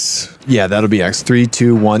 X. yeah, that'll be X. 3,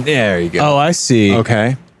 2, 1. There you go. Oh, I see.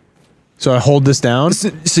 Okay. So I hold this down?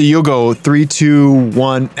 So you'll go 3, 2,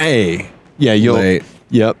 1, A. Yeah, you'll. Wait.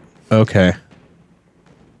 Yep. Okay.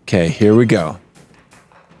 Okay, here we go.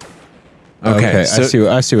 Okay, so,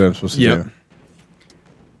 I see what I'm supposed to do.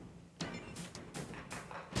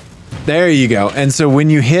 There you go. And so when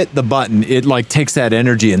you hit the button, it like takes that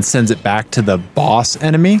energy and sends it back to the boss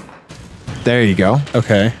enemy. There you go.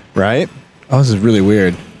 Okay. Right? Oh, this is really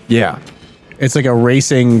weird. Yeah. It's like a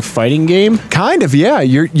racing fighting game? Kind of, yeah.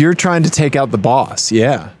 You're trying to take out the boss.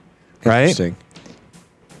 Yeah. Right? Interesting.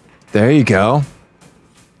 There you go.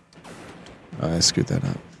 Oh, I screwed that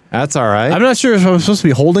up. That's all right. I'm not sure if I'm supposed to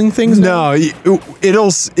be holding things now. No,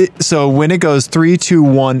 so when it goes 3, 2,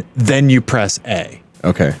 1, then you press A.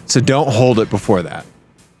 Okay. So don't hold it before that.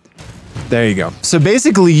 There you go. So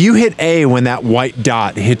basically you hit A when that white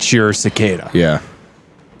dot hits your cicada. Yeah.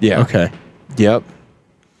 Yeah. Okay. Yep.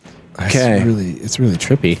 Okay. It's really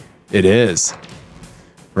trippy. It is.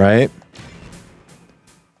 Right?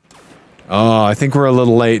 Oh, I think we're a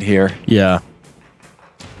little late here. Yeah.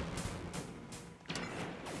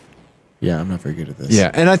 Yeah, I'm not very good at this.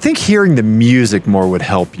 Yeah, and I think hearing the music more would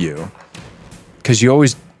help you. Because you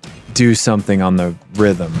always do something on the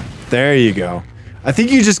rhythm. There you go. I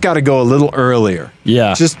think you just got to go a little earlier.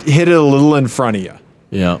 Yeah. Just hit it a little in front of you.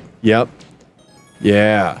 Yeah. Yep.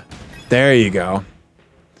 Yeah. There you go.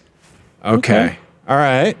 Okay. All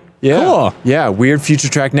right. Yeah. Cool. Yeah, weird future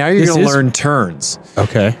track. Now you're going to is- learn turns.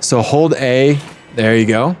 Okay. So hold A. There you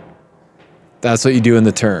go. That's what you do in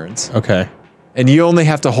the turns. Okay. And you only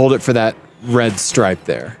have to hold it for that red stripe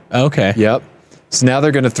there. Okay. Yep. So now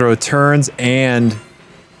they're going to throw turns and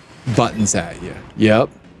buttons at you. Yep.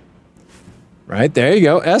 Right. There you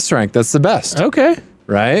go. S rank. That's the best. Okay.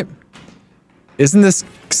 Right? Isn't this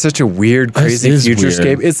such a weird, crazy is futurescape?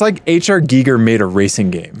 weird. It's like H.R. Giger made a racing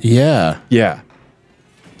game. Yeah. Yeah.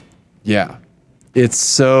 Yeah. It's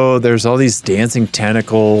so, there's all these dancing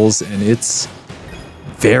tentacles and it's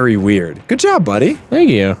very weird. Good job, buddy. Thank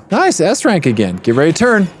you. Nice. S rank again. Get ready to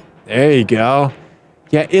turn. There you go.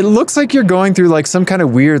 Yeah, it looks like you're going through like some kind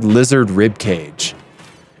of weird lizard rib cage.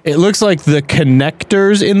 It looks like the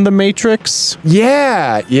connectors in the Matrix.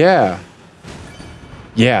 Yeah, yeah.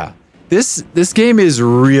 Yeah. This game is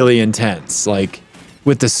really intense. Like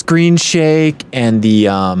with the screen shake and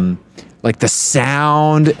the like the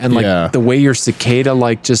sound and like the way your cicada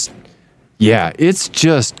like just it's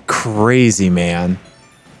just crazy, man.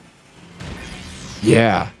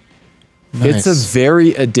 Yeah. Nice. It's a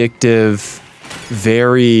very addictive,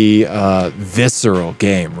 very visceral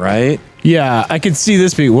game, right? Yeah, I could see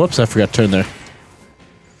this being. Whoops, I forgot to turn there.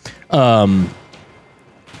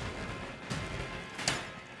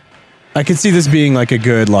 I could see this being like a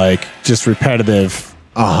good, like, just repetitive,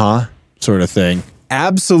 sort of thing.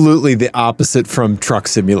 Absolutely the opposite from Truck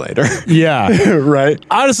Simulator. Yeah, right?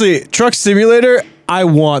 honestly, Truck Simulator, I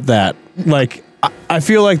want that. Like, I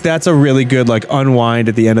feel like that's a really good, like, unwind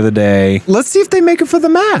at the end of the day. Let's see if they make it for the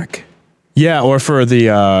Mac. Yeah, or for the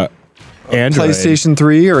Android. PlayStation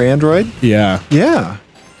 3 or Android. Yeah. Yeah.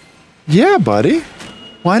 Yeah, buddy.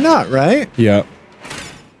 Why not, right? Yeah.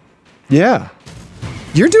 Yeah.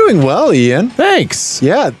 You're doing well, Ian. Thanks.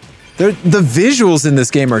 Yeah. The visuals in this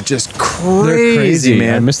game are just crazy, They're crazy,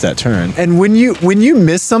 man. I missed that turn. And when you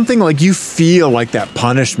miss something, like you feel like that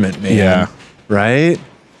punishment, man. Yeah. Right?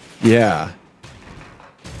 Yeah.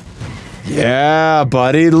 Yeah,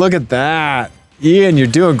 buddy. Look at that. Ian, you're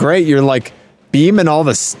doing great. You're like beaming all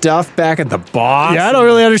the stuff back at the boss. Yeah, I don't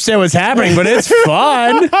really understand what's happening, but it's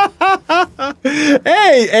fun.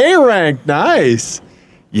 Hey, A rank. Nice.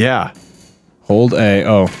 Yeah. Hold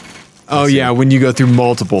A. Oh, yeah, when you go through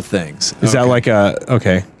multiple things. Is that like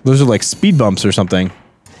okay. Those are like speed bumps or something.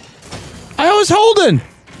 I was holding.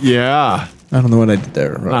 Yeah. I don't know what I did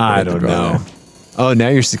there. I don't know. Oh, now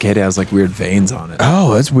your cicada has like weird veins on it.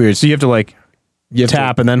 Oh, that's weird. So you have to like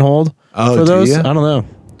tap and then hold for those? Do you? I don't know.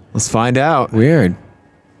 Let's find out. Weird.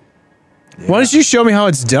 Yeah. Why don't you show me how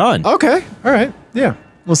it's done? Okay. All right. Yeah.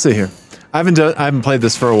 We'll see here. I haven't played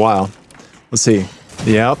this for a while. Let's see.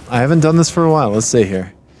 Yep. I haven't done this for a while. Let's see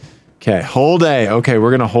here. Okay. Hold A. Okay.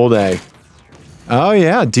 We're going to hold A. Oh,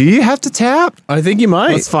 yeah. Do you have to tap? I think you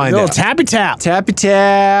might. Let's find out. Tappy tap. Tappy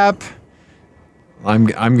tap. I'm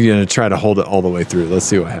going to try to hold it all the way through. Let's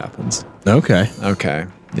see what happens. Okay. Okay.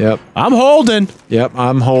 Yep. I'm holding. Yep.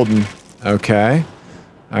 I'm holding. Okay.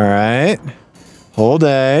 All right. Hold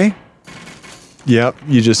A. Yep.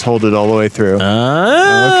 You just hold it all the way through.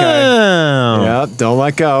 Oh. Okay. Yep. Don't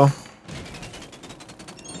let go.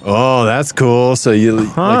 Oh, that's cool. So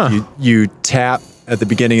you tap at the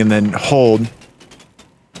beginning and then hold.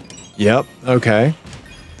 Yep. Okay.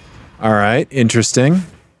 All right. Interesting.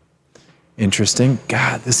 Interesting.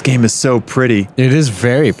 God, this game is so pretty. It is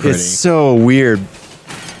very pretty. It's so weird.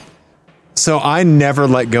 So I never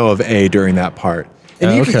let go of A during that part.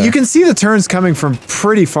 And you can see the turns coming from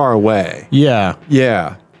pretty far away. Yeah.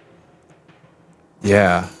 Yeah.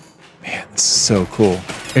 Yeah. Man, this is so cool.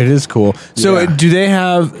 It is cool. So do they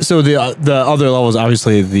have, so the other levels,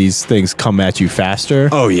 obviously these things come at you faster.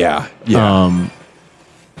 Oh, yeah. Yeah.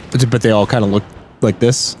 But they all kind of look like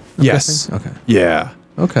this? Yes. Okay. Yeah.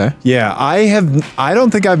 Okay. Yeah. I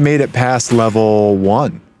don't think I've made it past level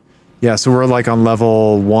 1. Yeah. So we're like on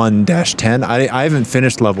level 1-10. I haven't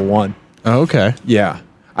finished level 1. Oh, okay. Yeah.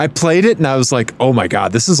 I played it and I was like, oh my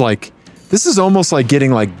God, this is almost like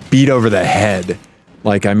getting like beat over the head.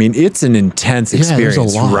 Like, I mean, it's an intense experience,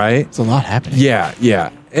 there's a lot. right? There's a lot happening. Yeah,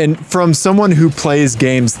 yeah. And from someone who plays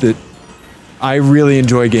games that I really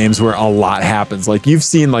enjoy games where a lot happens. Like you've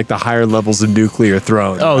seen like the higher levels of Nuclear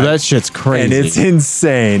Throne. Oh, right? that shit's crazy. And it's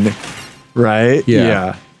insane, right? Yeah.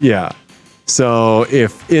 Yeah. Yeah. So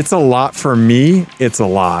if it's a lot for me, it's a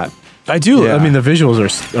lot. I do. Yeah. I mean, the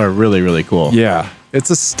visuals are really, really cool. Yeah. It's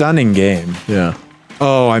a stunning game. Yeah.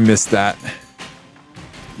 Oh, I missed that.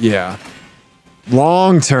 Yeah.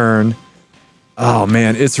 Long turn. Oh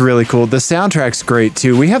man, it's really cool. The soundtrack's great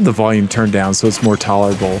too. We have the volume turned down so it's more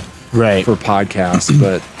tolerable for podcasts,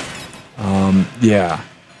 but yeah.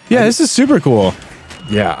 Yeah, this is super cool.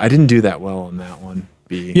 Yeah, I didn't do that well on that one.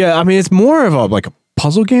 B. Yeah, I mean, it's more of a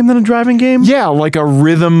puzzle game than a driving game. Yeah, like a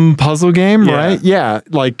rhythm puzzle game, right? Yeah,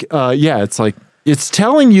 like it's like it's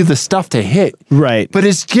telling you the stuff to hit. Right. But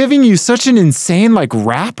it's giving you such an insane like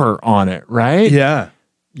wrapper on it, right? Yeah.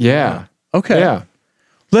 Yeah. Okay. Yeah.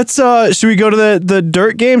 Let's should we go to the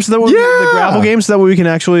dirt game so that the gravel game so that we can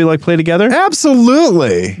actually like play together?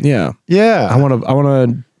 Absolutely. Yeah. Yeah. I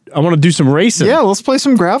want to do some racing. Yeah, let's play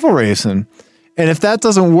some gravel racing. And if that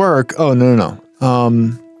doesn't work, no.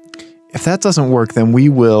 If that doesn't work, then we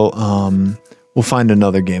will we'll find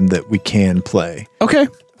another game that we can play. Okay.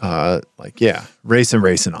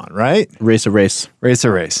 Racing on, right? Race a race. Race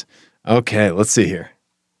a race. Okay, let's see here.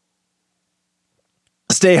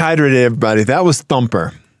 Stay hydrated, everybody. That was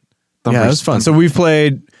Thumper. Yeah, that was fun. So we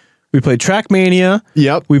played Trackmania.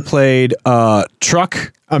 Yep. We played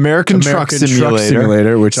American Truck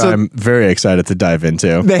Simulator, which I'm very excited to dive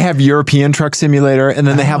into. They have European Truck Simulator, and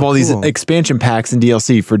then they have all these expansion packs and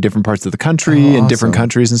DLC for different parts of the country and different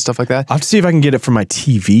countries and stuff like that. I'll have to see if I can get it for my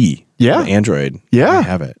TV. Yeah. Android. Yeah. I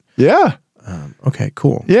have it. Yeah. Okay,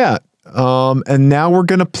 cool. Yeah. And now we're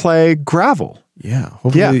going to play gravel. Yeah.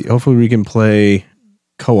 Hopefully we can play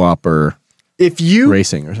co-op or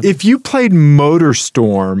racing or something. If you played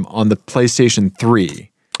MotorStorm on the PlayStation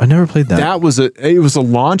 3, I never played that. It was a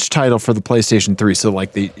launch title for the PlayStation 3, so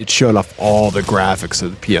like it showed off all the graphics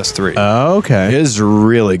of the PS3. Oh, okay. It is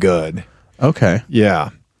really good. Okay.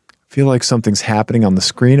 Yeah. I feel like something's happening on the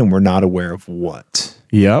screen and we're not aware of what.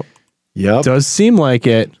 Yep. Does seem like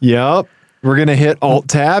it. Yep. We're going to hit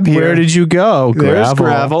Alt-Tab here. Where did you go? There's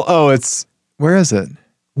gravel. Oh, where is it?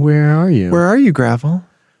 Where are you? Where are you, gravel?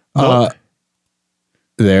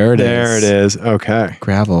 There it is. There it is. Okay.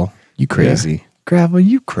 Gravel. You crazy. Yeah. Gravel,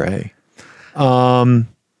 you cray.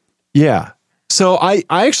 Yeah. So I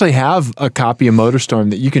actually have a copy of MotorStorm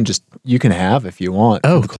that you can have if you want.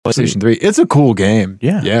 Oh, PlayStation 3. It's a cool game.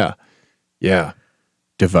 Yeah. Yeah. Yeah.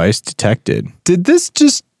 Device detected. Did this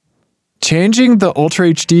just changing the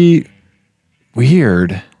Ultra HD?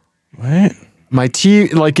 Weird. What? My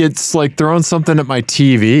TV, like it's like throwing something at my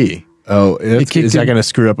TV. Oh, is that going to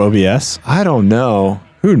screw up OBS? I don't know.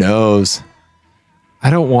 Who knows?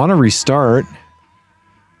 I don't want to restart.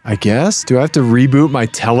 I guess. Do I have to reboot my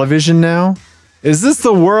television now? Is this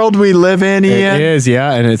the world we live in, Ian? It is,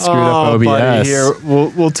 yeah, and it screwed up OBS. Buddy, here,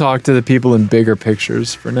 we'll talk to the people in bigger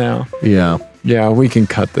pictures for now. Yeah. Yeah, we can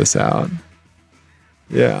cut this out.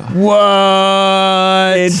 Yeah.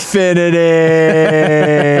 What? Infinity.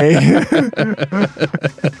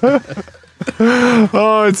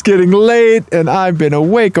 Oh, it's getting late, and I've been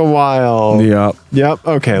awake a while. Yep.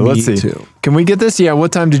 Okay, let's see. Too. Can we get this? Yeah.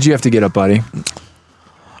 What time did you have to get up, buddy?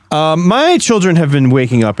 My children have been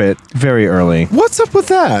waking up at very early. What's up with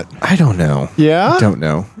that? I don't know. Yeah? I don't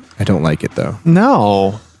know. I don't like it, though.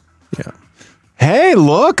 No. Yeah. Hey,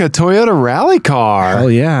 look, a Toyota rally car. Oh,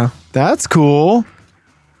 yeah. That's cool.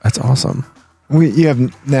 That's awesome. You have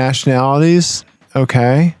nationalities.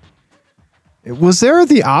 Okay. Was there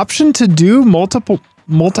the option to do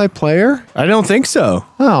multiplayer? I don't think so.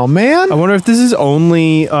 Oh, man. I wonder if this is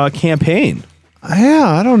only campaign. Yeah,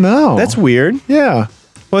 I don't know. That's weird. Yeah.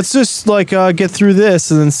 Let's just like get through this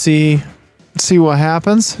and then see what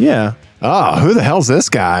happens. Yeah. Oh, who the hell's this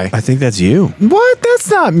guy? I think that's you. What?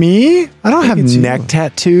 That's not me. I don't have neck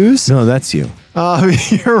tattoos. No, that's you. Oh,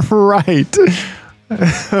 you're right.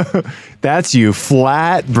 That's you.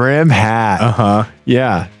 Flat brim hat. Uh-huh.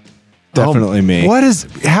 Yeah. Definitely me.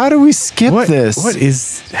 How do we skip this? What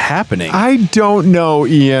is happening? I don't know,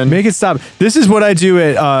 Ian. Make it stop. This is what I do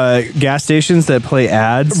at gas stations that play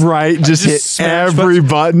ads. Right. Just hit every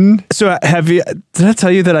button. So did I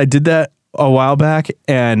tell you that I did that a while back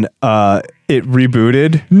and it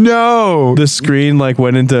rebooted? No. The screen like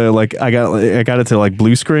went into like I got it to like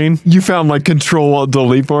blue screen. You found like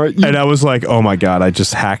Control-Alt-Delete for it? And I was like, oh my God, I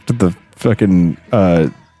just hacked the fucking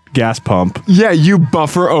gas pump. Yeah, you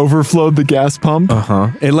buffer overflowed the gas pump.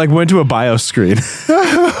 It like went to a BIOS screen.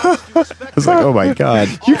 I was like, oh my God.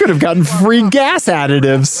 You could have gotten free gas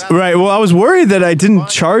additives. Right. Well, I was worried that I didn't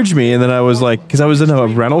charge me, and then I was like, because I was in a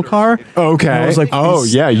rental car. Okay. I was like, oh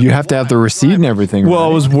yeah, you have to have the receipt and everything. Well, right?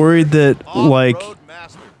 I was worried that like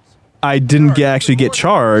I didn't actually get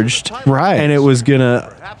charged. Right. And it was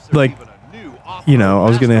gonna like, I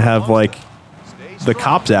was gonna have like the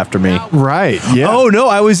cops after me. Right. Yeah. Oh no,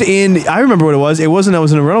 I remember what it was. It wasn't I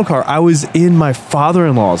was in a rental car. I was in my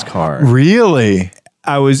father-in-law's car. Really?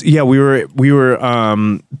 We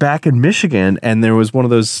were back in Michigan, and there was one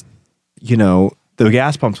of those, the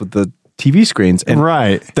gas pumps with the TV screens, and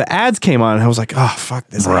the ads came on, and I was like, oh fuck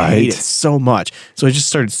this. I hate it so much. So I just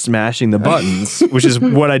started smashing the buttons, which is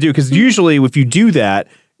what I do, because usually if you do that,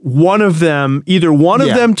 either one of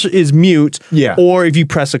them is mute, or if you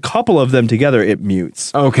press a couple of them together, it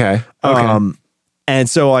mutes. Okay. And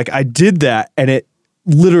so like I did that, and it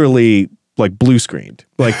literally like blue screened,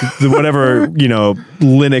 like the whatever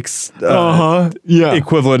Linux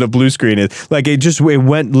equivalent of blue screen is. Like it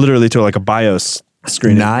went literally to like a BIOS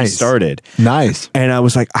screen. Nice. And started. Nice. And I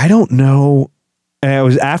was like, I don't know. And it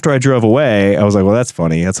was after I drove away, I was like, well, that's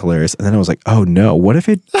funny. That's hilarious. And then I was like, oh no, what if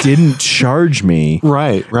it didn't charge me?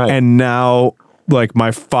 Right. And now like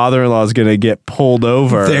my father-in-law is going to get pulled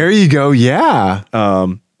over. There you go. Yeah.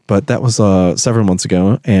 But that was several months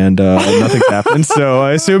ago, and nothing's happened. So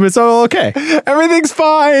I assume it's all okay. Everything's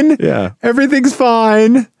fine. Yeah. Everything's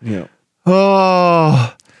fine. Yeah.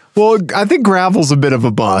 Oh. Well, I think Gravel's a bit of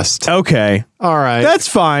a bust. Okay. All right. That's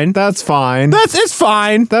fine. It's fine. It's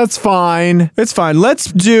fine. It's fine.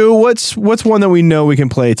 Let's do what's one that we know we can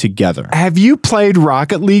play together. Have you played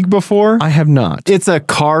Rocket League before? I have not. It's a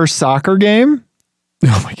car soccer game.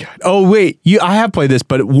 Oh my God. Oh wait, I have played this,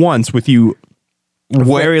 but once with you a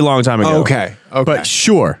very long time ago. Okay. But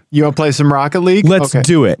sure. You want to play some Rocket League? Let's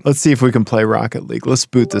do it. Let's see if we can play Rocket League. Let's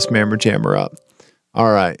boot this Mammer Jammer up.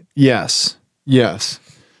 All right. Yes.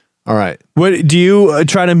 All right. What do you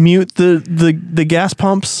try to mute the gas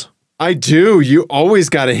pumps? I do. You always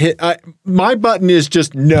got to hit. My button is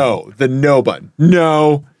just no. The no button.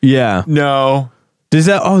 No. Yeah. No. Does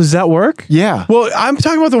that work? Yeah. Well, I'm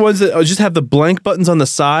talking about the ones that just have the blank buttons on the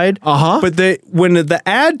side. But when the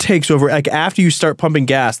ad takes over, like after you start pumping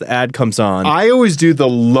gas, the ad comes on. I always do the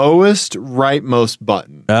lowest rightmost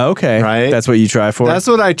button. Okay. Right? That's what you try for? That's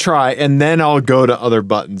what I try, and then I'll go to other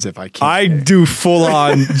buttons if I can. I do full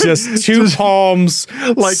on just two palms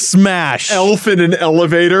like smash. Elf in an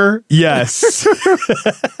elevator. Yes.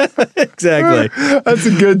 Exactly. That's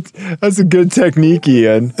a good technique,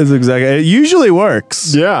 Ian. That's exactly. It usually works.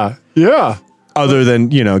 Yeah. Other than,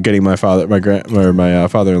 getting my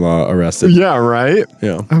father-in-law arrested. Yeah, right?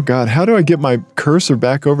 Yeah. Oh, God. How do I get my cursor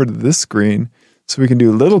back over to this screen so we can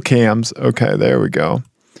do little cams? Okay, there we go.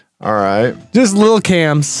 All right. Just little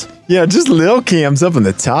cams. Yeah, just little cams up in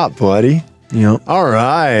the top, buddy. Yep. All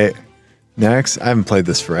right. Next. I haven't played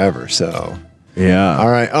this forever, so. Yeah. All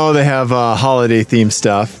right. Oh, they have holiday theme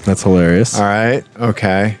stuff. That's hilarious. All right.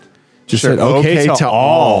 Okay. Just said okay to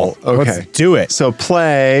all. Okay. Let's do it. So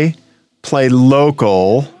play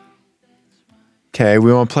local. Okay,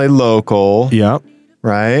 we want to play local. Yep.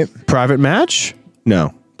 Right? Private match?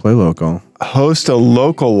 No. Play local. Host a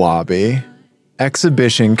local lobby.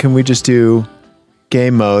 Exhibition. Can we just do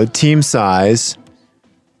game mode? Team size.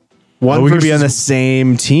 We could be on the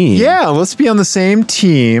same team. Yeah, let's be on the same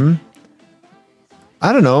team.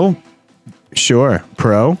 I don't know. Sure.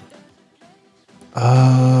 Pro?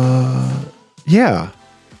 Yeah.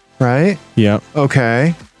 Right? Yep.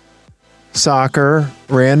 Okay. Soccer,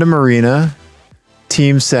 random arena,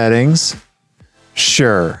 team settings.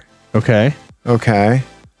 Sure. Okay. Okay.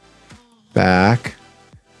 Back.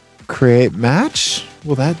 Create match.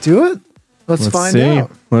 Will that do it? Let's find see. out.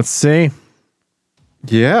 Let's see.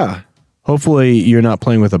 Yeah. Hopefully you're not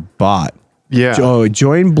playing with a bot. Yeah.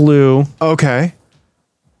 Join blue. Okay.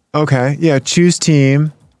 Okay. Yeah. Choose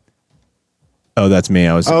team. Oh, that's me.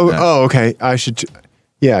 I was. Oh, okay. I should.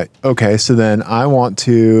 Yeah. Okay. So then I want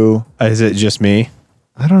to. Is it just me?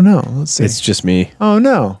 I don't know. Let's see. It's just me. Oh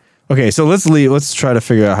no. Okay. So let's leave. Let's try to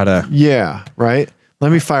figure out how to. Yeah. Right.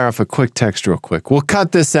 Let me fire off a quick text real quick. We'll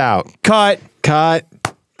cut this out. Cut.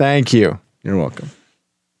 Thank you. You're welcome.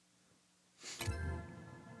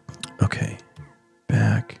 Okay.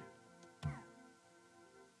 Back.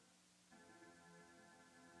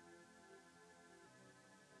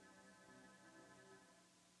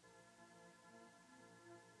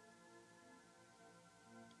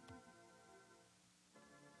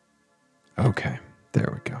 Okay,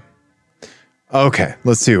 there we go. Okay,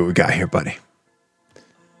 let's see what we got here, buddy.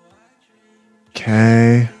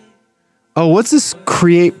 Okay. Oh, what's this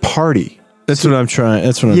create party? That's what I'm trying.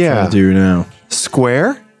 That's what I'm trying to do now.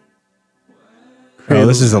 Square? Oh,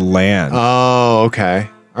 this is a LAN. Oh, okay.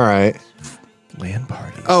 All right. LAN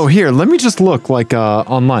parties. Oh, here, let me just look like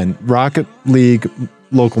online. Rocket League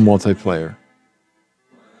local multiplayer.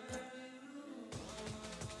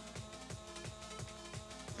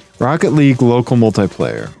 Rocket League local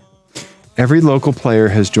multiplayer. Every local player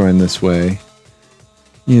has joined this way.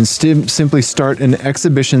 You can simply start an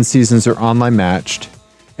exhibition seasons or online matched,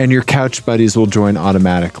 and your couch buddies will join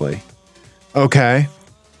automatically. Okay.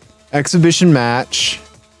 Exhibition match.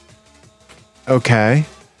 Okay.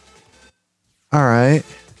 All right.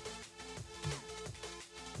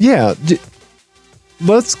 Yeah.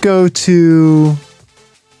 Let's go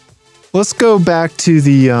back to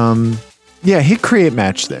the, yeah, hit create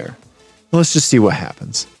match there. Let's just see what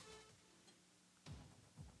happens.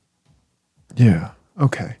 Yeah.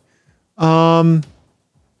 Okay.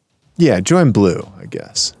 Yeah, join blue, I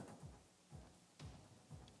guess.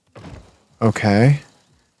 Okay.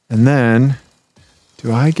 And then,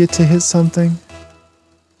 do I get to hit something?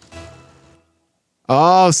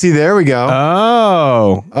 Oh, see, there we go.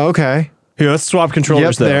 Oh. Okay. Here, let's swap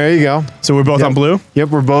controllers there you go. So we're both on blue? Yep,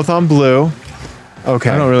 we're both on blue. Okay.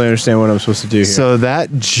 I don't really understand what I'm supposed to do here. So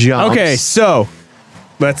that jumps. Okay, so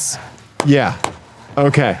let's... Yeah.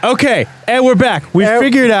 Okay. Okay, and we're back. We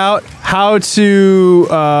figured out how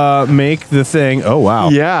to make the thing. Oh, wow.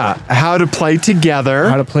 Yeah, how to play together.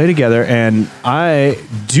 How to play together, and I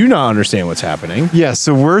do not understand what's happening. Yeah,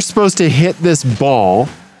 so we're supposed to hit this ball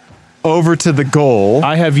over to the goal.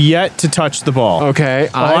 I have yet to touch the ball. Okay.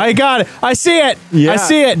 I got it. I see it. Yeah, I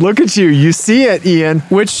see it. Look at you. You see it, Ian.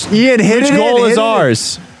 Ian hit which goal is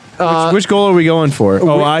ours? Which goal are we going for?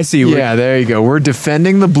 Oh, I see. Yeah, there you go. We're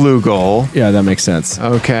defending the blue goal. Yeah, that makes sense.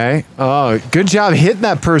 Okay. Oh, good job hitting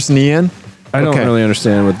that person, Ian. I don't really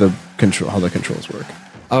understand what how the controls work.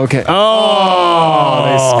 Okay. Oh,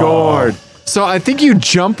 they scored. So I think you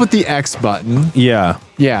jump with the X button. Yeah.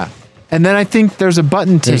 Yeah. And then I think there's a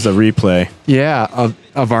button to... There's a replay. Yeah,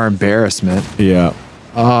 of our embarrassment. Yeah.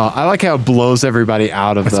 I like how it blows everybody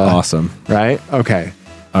out of That's awesome. Right? Okay.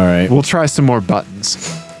 All right. We'll try some more buttons.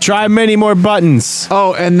 Try many more buttons.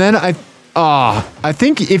 Oh, and then I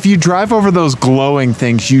think if you drive over those glowing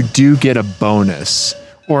things, you do get a bonus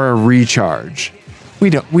or a recharge. We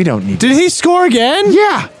don't need. Did he score again?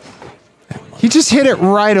 Yeah. He just hit it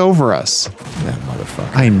right over us. That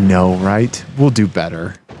motherfucker. I know, right? We'll do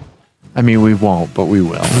better. I mean, we won't, but we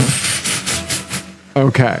will.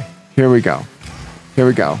 Okay. Here we go. Here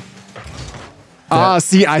we go.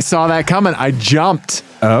 See, I saw that coming. I jumped.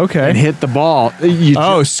 Okay. and hit the ball.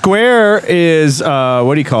 Square is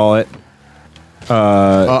what do you call it?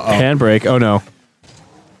 Handbrake. Oh no.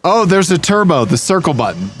 Oh, there's a turbo. The circle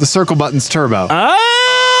button. The circle button's turbo.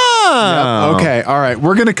 Oh. Yep. Okay. All right.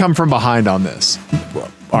 We're gonna come from behind on this.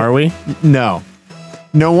 Are we? No.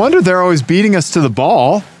 No wonder they're always beating us to the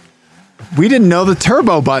ball. We didn't know the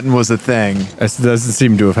turbo button was a thing. That doesn't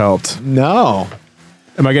seem to have helped. No.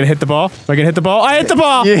 Am I gonna hit the ball? Am I gonna hit the ball? I hit the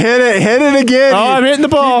ball. You hit it. Hit it again. Oh, I'm hitting the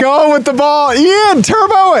ball. You're going with the ball. Ian,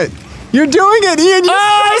 turbo it. You're doing it, Ian.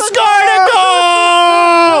 I scored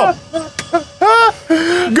a goal!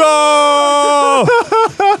 Go!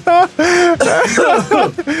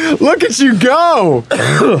 Look at you go.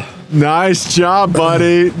 Nice job,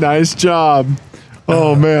 buddy. Nice job.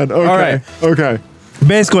 Oh, man. Okay. All right. Okay.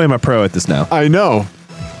 Basically, I'm a pro at this now. I know.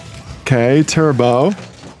 Okay, turbo.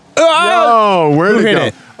 Oh, Oh, where did it hit go?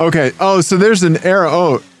 it? Okay. Oh, so there's an arrow.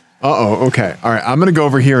 Oh, uh-oh. Okay. All right. I'm going to go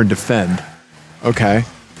over here and defend. Okay.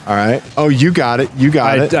 All right. Oh, you got it. You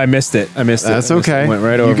got it. I missed it. I missed it. That's I missed okay. It. Went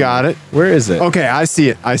right over. You got it. Where is it? Okay. I see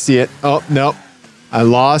it. I see it. Oh, no. I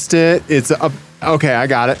lost it. It's up. Okay. I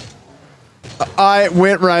got it. I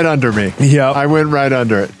went right under me. Yep. I went right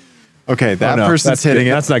under it. Okay. That person's that's hitting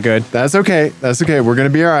good. it. That's not good. That's okay. That's okay. We're going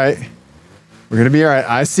to be all right. We're going to be all right.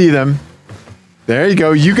 I see them. There you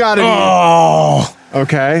go. You got it. Oh.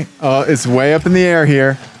 Okay. It's way up in the air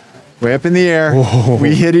here. Way up in the air. Whoa.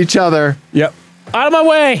 We hit each other. Yep. Out of my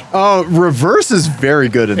way. Oh, reverse is very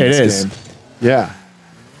good in this game. Yeah.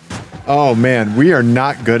 Oh, man. We are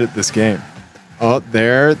not good at this game. Oh,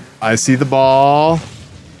 there. I see the ball.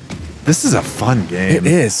 This is a fun game. It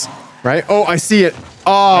is. Right? Oh, I see it.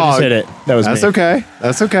 Oh. I just hit it. That was That's me. okay.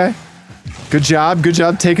 That's okay. Good job. Good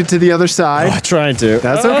job. Take it to the other side. Oh, trying to.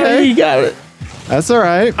 That's okay. You got it. That's all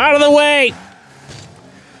right. Out of the way.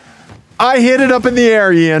 I hit it up in the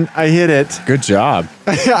air, Ian. I hit it. Good job.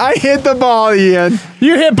 I hit the ball, Ian.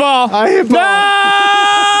 You hit ball. I hit ball. No!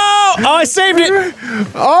 Oh, I saved it.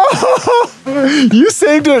 Oh, you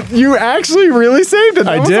saved it. You actually really saved it.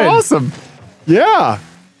 That was did. awesome. Yeah.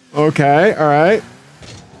 Okay. All right.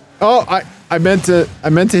 Oh, I meant to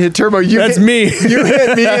hit turbo. That's me. You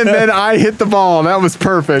hit me and then I hit the ball. That was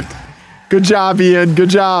perfect. Good job, Ian. Good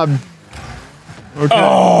job. Okay.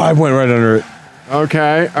 Oh, I went right under it.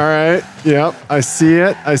 Okay. All right. Yep. I see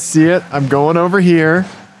it. I see it. I'm going over here.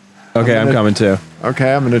 Okay, I'm coming too.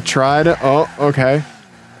 Okay. I'm going to try to. Oh, okay.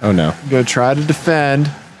 Oh no. I'm going to try to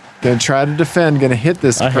defend. Going to hit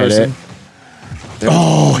this I person. hit it.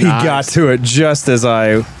 Oh, he got to it just as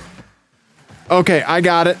I. Okay, I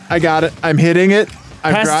got it. I'm hitting it.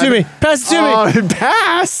 Pass it to me. Pass it to me. Oh,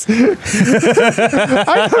 pass?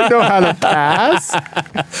 I don't know how to pass.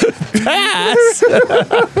 Pass.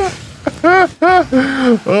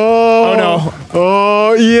 Oh no.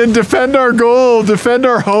 Oh, Ian, defend our goal. Defend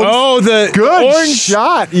our home. Oh, the good orange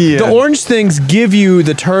shot, Ian. The orange things give you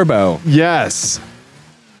the turbo. Yes.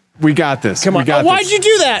 We got this. Come on. We got Why'd this. you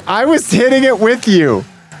do that? I was hitting it with you.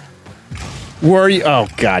 Were you? Oh,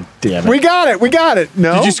 god damn it. We got it. We got it.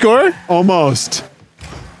 No. Did you score? Almost.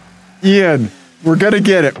 Ian, we're going to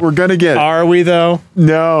get it. We're going to get it. Are we, though?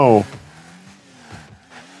 No.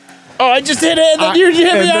 Oh, I just hit it, and then you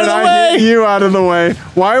hit me out of the I way. hit you out of the way.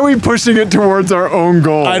 Why are we pushing it towards our own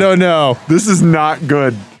goal? I don't know. This is not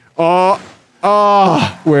good. Oh.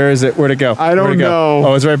 Where is it? Where'd it go? I don't Where'd it go? know.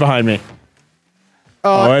 Oh, it's right behind me.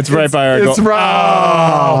 Oh, it's right by our goal. It's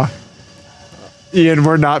right. Oh. Ian,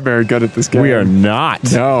 we're not very good at this game. We are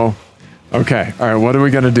not. No. Okay. All right. What are we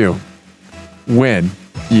going to do? Win.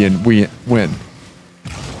 Ian, we win.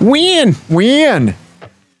 Win. Win.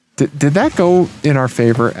 Did that go in our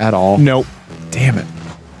favor at all? Nope. Damn it.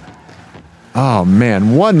 Oh,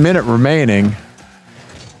 man. 1 minute remaining.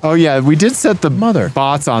 Oh, yeah. We did set the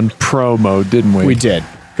bots on pro mode, didn't we? We did.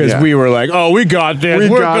 Because we were like, oh, we got this.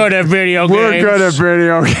 We're good at video games. We're good at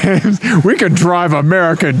video games. We can drive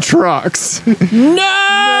American trucks. No,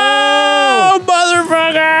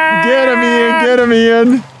 motherfucker! Get him, Ian. Get him,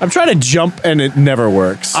 Ian. I'm trying to jump and it never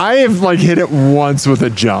works. I have hit it once with a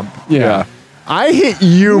jump. Yeah. I hit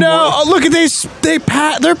you. No, look at these. These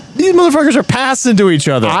motherfuckers are passing to each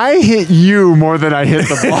other. I hit you more than I hit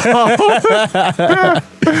the ball.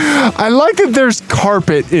 I like that there's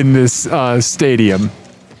carpet in this stadium.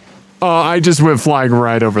 I just went flying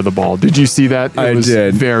right over the ball. Did you see that? It was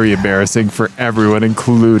very embarrassing for everyone,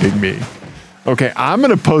 including me. Okay, I'm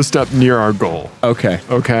going to post up near our goal. Okay.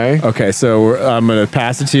 Okay, so I'm going to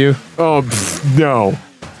pass it to you. Oh, no.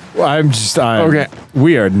 Well, okay.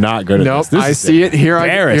 We are not good at this. Nope, I see it. Here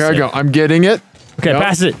I go. I'm getting it. Okay,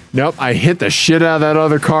 pass it. Nope, I hit the shit out of that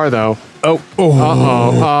other car, though. Oh.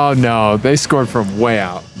 Uh-oh. Oh, no. They scored from way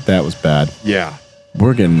out. That was bad. Yeah.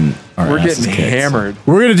 We're getting asses kicked. hammered.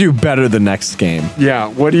 We're gonna do better the next game. Yeah.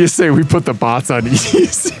 What do you say we put the bots on easy?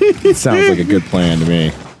 Sounds like a good plan to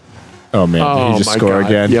me. Oh man, did he just score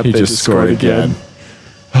again? Yep, he they just scored again.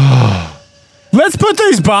 Let's put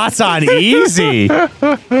these bots on easy.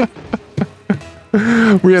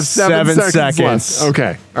 We have 7 seconds. left.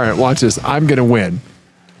 Okay. All right. Watch this. I'm gonna win.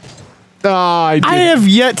 I have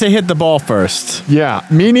yet to hit the ball first. Yeah.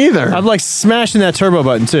 Me neither. I'm like smashing that turbo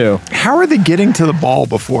button too. How are they getting to the ball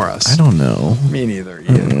before us? I don't know. Me neither.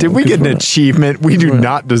 Ian. Did we get an achievement? We do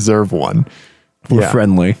not deserve one. We're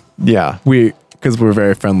friendly. Yeah. Because we're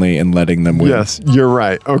very friendly in letting them win. Yes, you're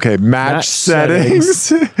right. Okay, match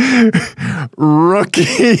settings.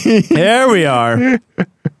 Rookie. There we are.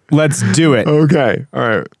 Let's do it. Okay, all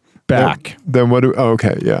right. Back. Then what do...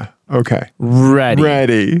 Okay, yeah. Okay.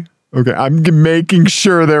 Ready. Okay, I'm making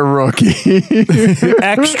sure they're rookie.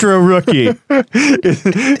 Extra rookie.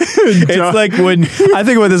 It's like when... I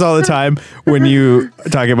think about this all the time when you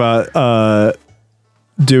talk about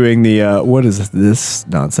doing the... what is this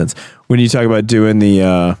nonsense? When you talk about doing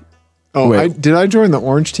the... did I join the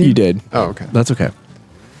orange team? You did. Oh, okay. That's okay.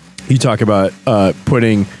 You talk about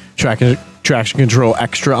putting traction control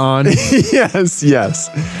extra on. Yes.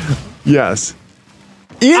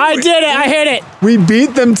 I did it. I hit it. We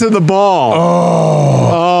beat them to the ball.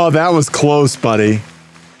 Oh, that was close, buddy.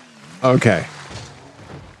 Okay.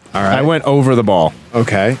 All right. I went over the ball.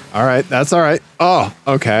 Okay. All right. That's all right. Oh,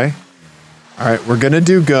 okay. All right. We're going to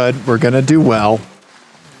do good. We're going to do well.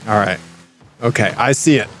 All right. Okay. I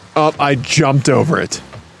see it. Oh, I jumped over it.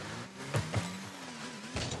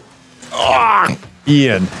 Oh,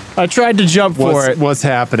 Ian. I tried to jump for it. What's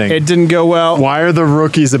happening? It didn't go well. Why are the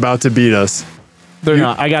rookies about to beat us? They're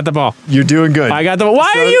not. I got the ball. You're doing good. I got the ball.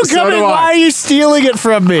 Why are you coming? Why are you stealing it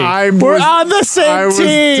from me? We're on the same team.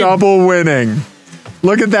 I was double winning.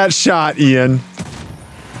 Look at that shot, Ian.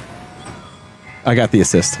 I got the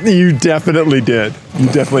assist. You definitely did. You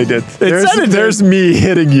definitely did. There's me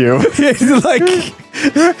hitting you. Like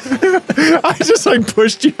I just like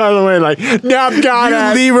pushed you out of the way. Like, now I've got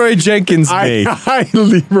it. Leroy Jenkins me. I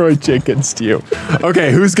Leroy Jenkins to you.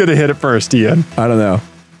 Okay, who's gonna hit it first, Ian? I don't know.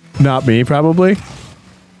 Not me, probably. It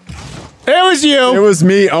was you. It was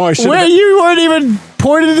me. Oh, I should. Wait, you weren't even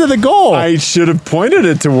pointed to the goal. I should have pointed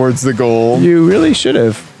it towards the goal. You really should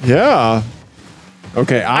have. Yeah.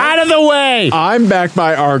 Okay. Out of the way. I'm back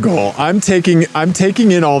by our goal. I'm taking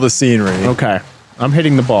in all the scenery. Okay. I'm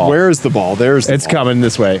hitting the ball. Where is the ball? It's coming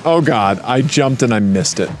this way. Oh God! I jumped and I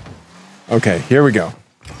missed it. Okay, here we go.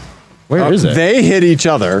 Where is it? They hit each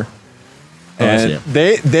other. And I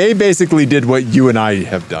see they basically did what you and I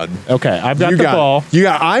have done. Okay, I've got the ball.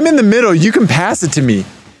 I'm in the middle. You can pass it to me.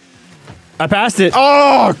 I passed it.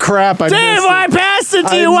 Oh crap! Dave, I passed it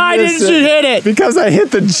to you. Why didn't you hit it? Because I hit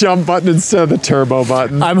the jump button instead of the turbo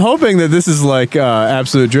button. I'm hoping that this is like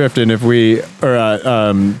Absolute Drift, and if we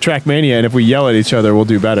Trackmania, and if we yell at each other, we'll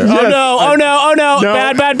do better. Yes, Oh no!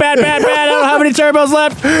 Bad! I don't have any turbos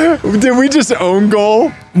left. Did we just own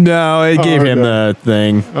goal? No, it gave him the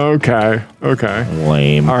thing. Okay.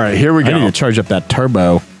 Lame. All right, here we go. I need to charge up that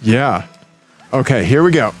turbo. Yeah. Okay, here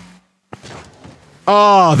we go.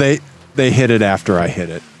 Oh, they hit it after I hit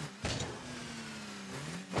it.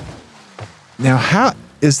 Now,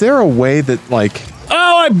 is there a way that like...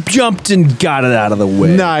 Oh, I jumped and got it out of the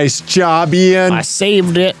way. Nice job, Ian. I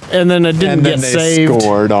saved it, and then it didn't get saved. They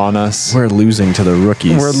scored on us. We're losing to the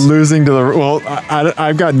rookies. We're losing to the... Well,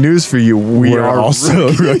 I've got news for you. We're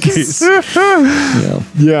also rookies.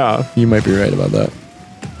 Yeah. You might be right about that.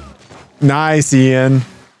 Nice, Ian.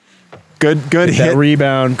 Good hit. That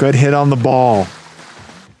rebound. Good hit on the ball.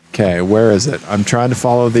 Okay, where is it? I'm trying to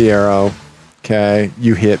follow the arrow. Okay,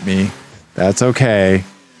 you hit me. That's okay.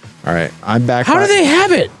 All right, I'm back. How do they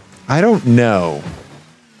have it? I don't know.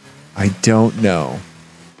 Okay,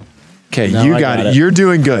 No, you got it. You're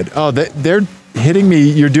doing good. Oh, they're hitting me.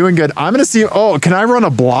 You're doing good. I'm going to see. Oh, can I run a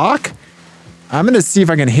block? I'm going to see if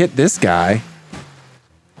I can hit this guy.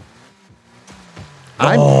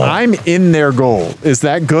 I'm in their goal. Is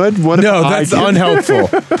that good? No, that's unhelpful.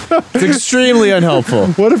 It's extremely unhelpful.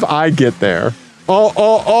 What if I get there?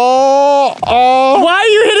 Oh. Why are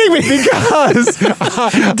you hitting me? Because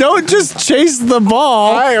don't just chase the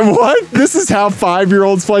ball. What? This is how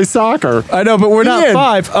 5-year-olds play soccer. I know, but we're not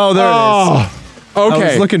 5. Oh, there it is. Okay. I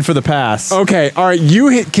was looking for the pass. Okay. All right.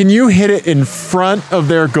 Can you hit it in front of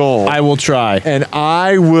their goal? I will try. And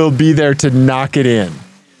I will be there to knock it in.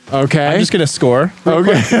 Okay. I'm just going to score.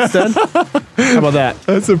 Okay. Instead. How about that?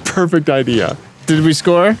 That's a perfect idea. Did we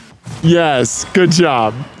score? Yes. Good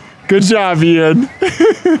job. Good job, Ian.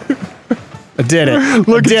 I did it.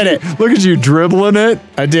 Look at you dribbling it.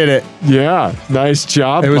 I did it. Yeah, nice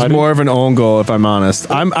job. It was buddy. more of an own goal, if I'm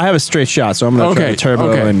honest. I have a straight shot, so I'm gonna try to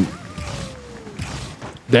turbo and.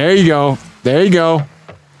 There you go. There you go.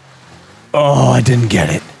 Oh, I didn't get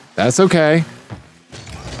it. That's okay.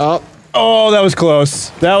 Oh, that was close.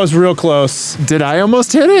 That was real close. Did I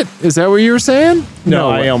almost hit it? Is that what you were saying? No,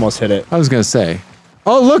 I almost hit it. I was gonna say.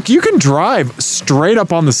 Oh, look, you can drive straight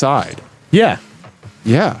up on the side. Yeah.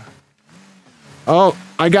 Yeah. Oh,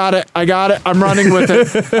 I got it. I'm running with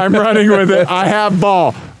it. I have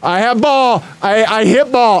ball. I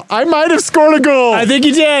hit ball. I might have scored a goal. I think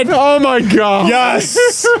you did. Oh my God. Yes.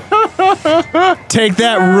 Take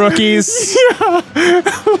that, rookies.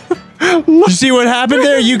 You see what happened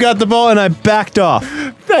there? You got the ball and I backed off.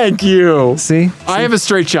 Thank you. See? I have a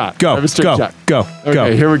straight shot. Go. I have a straight shot. Go.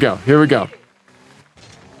 Okay, here we go.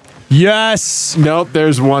 Yes. Nope,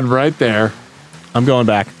 there's one right there. I'm going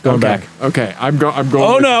back. Going back. Okay, I'm going.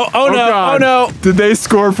 Oh no! Oh no! God. Oh no! Did they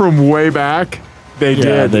score from way back? They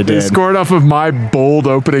did. They did. They scored off of my bold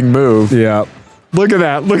opening move. Yeah. Look at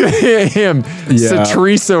that. Look at him. Yeah.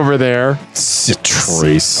 Citrese over there.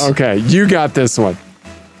 Citrese. Okay, you got this one.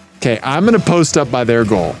 Okay, I'm going to post up by their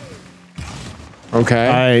goal. Okay?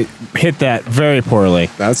 I hit that very poorly.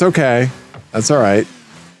 That's okay. That's all right.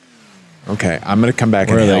 Okay, I'm going to come back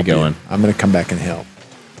Where and are help they going? you. I'm going to come back and help.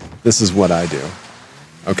 This is what I do.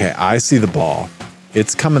 Okay, I see the ball.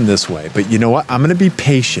 It's coming this way. But you know what? I'm going to be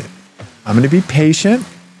patient.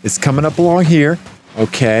 It's coming up along here.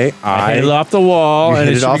 Okay, I hit it off the wall. You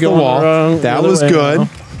hit it off the wall. That was good.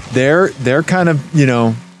 They're kind of,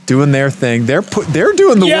 doing their thing. They're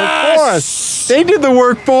doing the work for us. They did the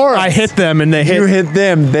work for us. I hit them and they hit. You hit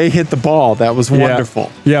them. They hit the ball. That was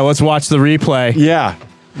wonderful. Yeah, let's watch the replay. Yeah.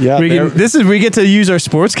 Yeah. We get to use our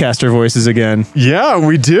sportscaster voices again. Yeah,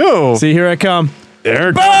 we do. See, here I come.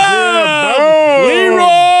 There.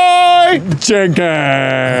 Leroy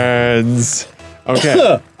Jenkins.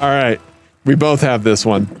 Okay. All right. We both have this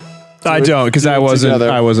one. I don't, because I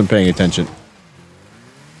wasn't paying attention.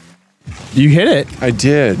 You hit it. I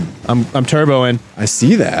did. I'm turboing. I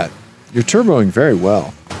see that. You're turboing very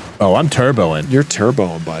well. Oh, I'm turboing. You're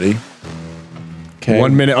turboing, buddy. Okay.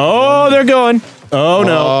 1 minute. Oh, they're going. Oh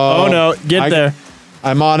no. Oh no. Get there.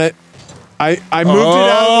 I'm on it. I moved it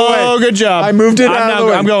out of the way. Oh, good job. I moved it out of the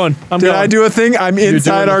way. I'm going. Did I do a thing? I'm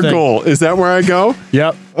inside our goal. Is that where I go?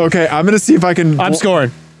 Yep. Okay, I'm going to see if I can... I'm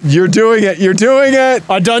scoring. You're doing it. You're doing it.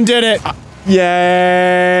 I done did it.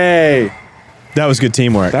 Yay. That was good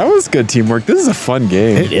teamwork. That was good teamwork. This is a fun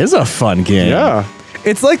game. It is a fun game. Yeah.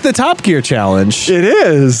 It's like the Top Gear challenge. It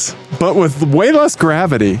is, but with way less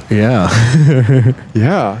gravity. Yeah.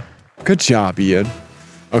 Yeah. Good job, Ian.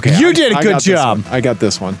 Okay. You did a good job. I got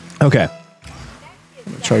this one. Okay.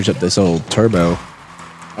 I'm gonna charge up this old turbo.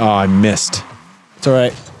 Oh, I missed. It's all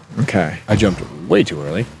right. Okay. I jumped way too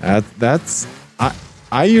early.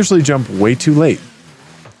 I usually jump way too late.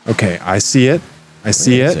 Okay, I see it. I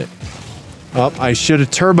see it. Oh, I should have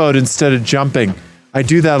turboed instead of jumping. I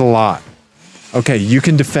do that a lot. Okay, you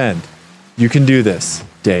can defend. You can do this,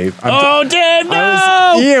 Dave. Dave,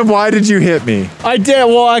 no! Ian, why did you hit me? I did.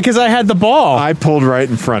 Well, because I had the ball. I pulled right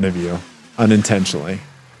in front of you, unintentionally.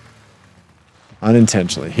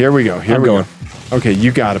 Here we go. Here we go. Okay,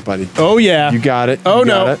 you got it, buddy. Oh, yeah. You got it. Oh, you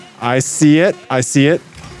got it. I see it.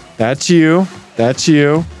 That's you.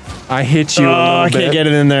 I hit you a little I bit. can't get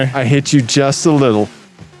it in there. I hit you just a little.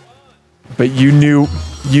 But you knew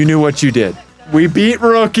what you did. We beat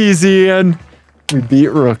rookies, Ian. We beat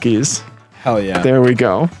rookies. Hell yeah. There we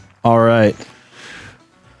go. All right.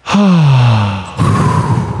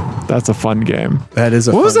 That's a fun game. That is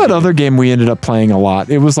a What was that other game we ended up playing a lot?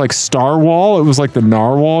 It was like Star Wall. It was like the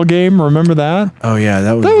Narwhal game. Remember that? Oh, yeah.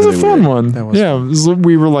 That was really a fun one.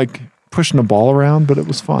 We were like pushing a ball around, but it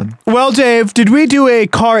was fun. Well, Dave, did we do a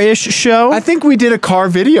car-ish show? I think we did a car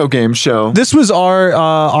video game show. This was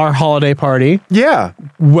our holiday party. Yeah.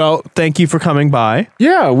 Well, thank you for coming by.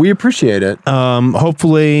 Yeah, we appreciate it.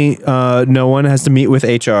 Hopefully, no one has to meet with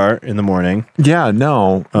HR in the morning. Yeah,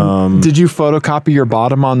 no. Did you photocopy your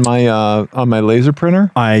bottom on my laser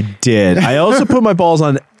printer? I did. I also put my balls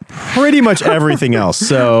on pretty much everything else.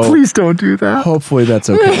 So please don't do that. Hopefully that's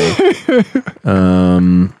okay.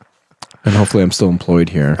 And hopefully I'm still employed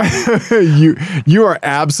here. You are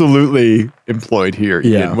absolutely employed here,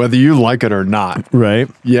 Ian, whether you like it or not. Right?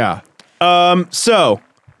 Yeah. So,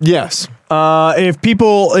 yes. If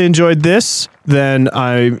people enjoyed this, then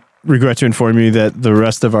I regret to inform you that the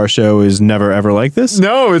rest of our show is never ever like this.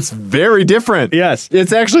 No, it's very different. Yes.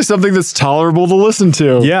 It's actually something that's tolerable to listen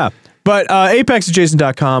to. Yeah. But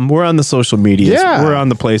apexadjacent.com, we're on the social medias. Yeah. We're on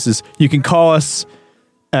the places. You can call us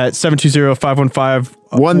at 720-515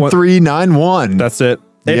 1391. That's it.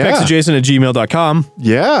 ApexAdjacent@gmail.com.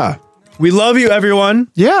 Yeah. We love you, everyone.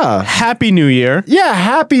 Yeah. Happy New Year. Yeah.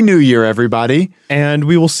 Happy New Year, everybody. And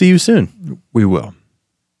we will see you soon. We will.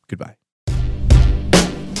 Goodbye.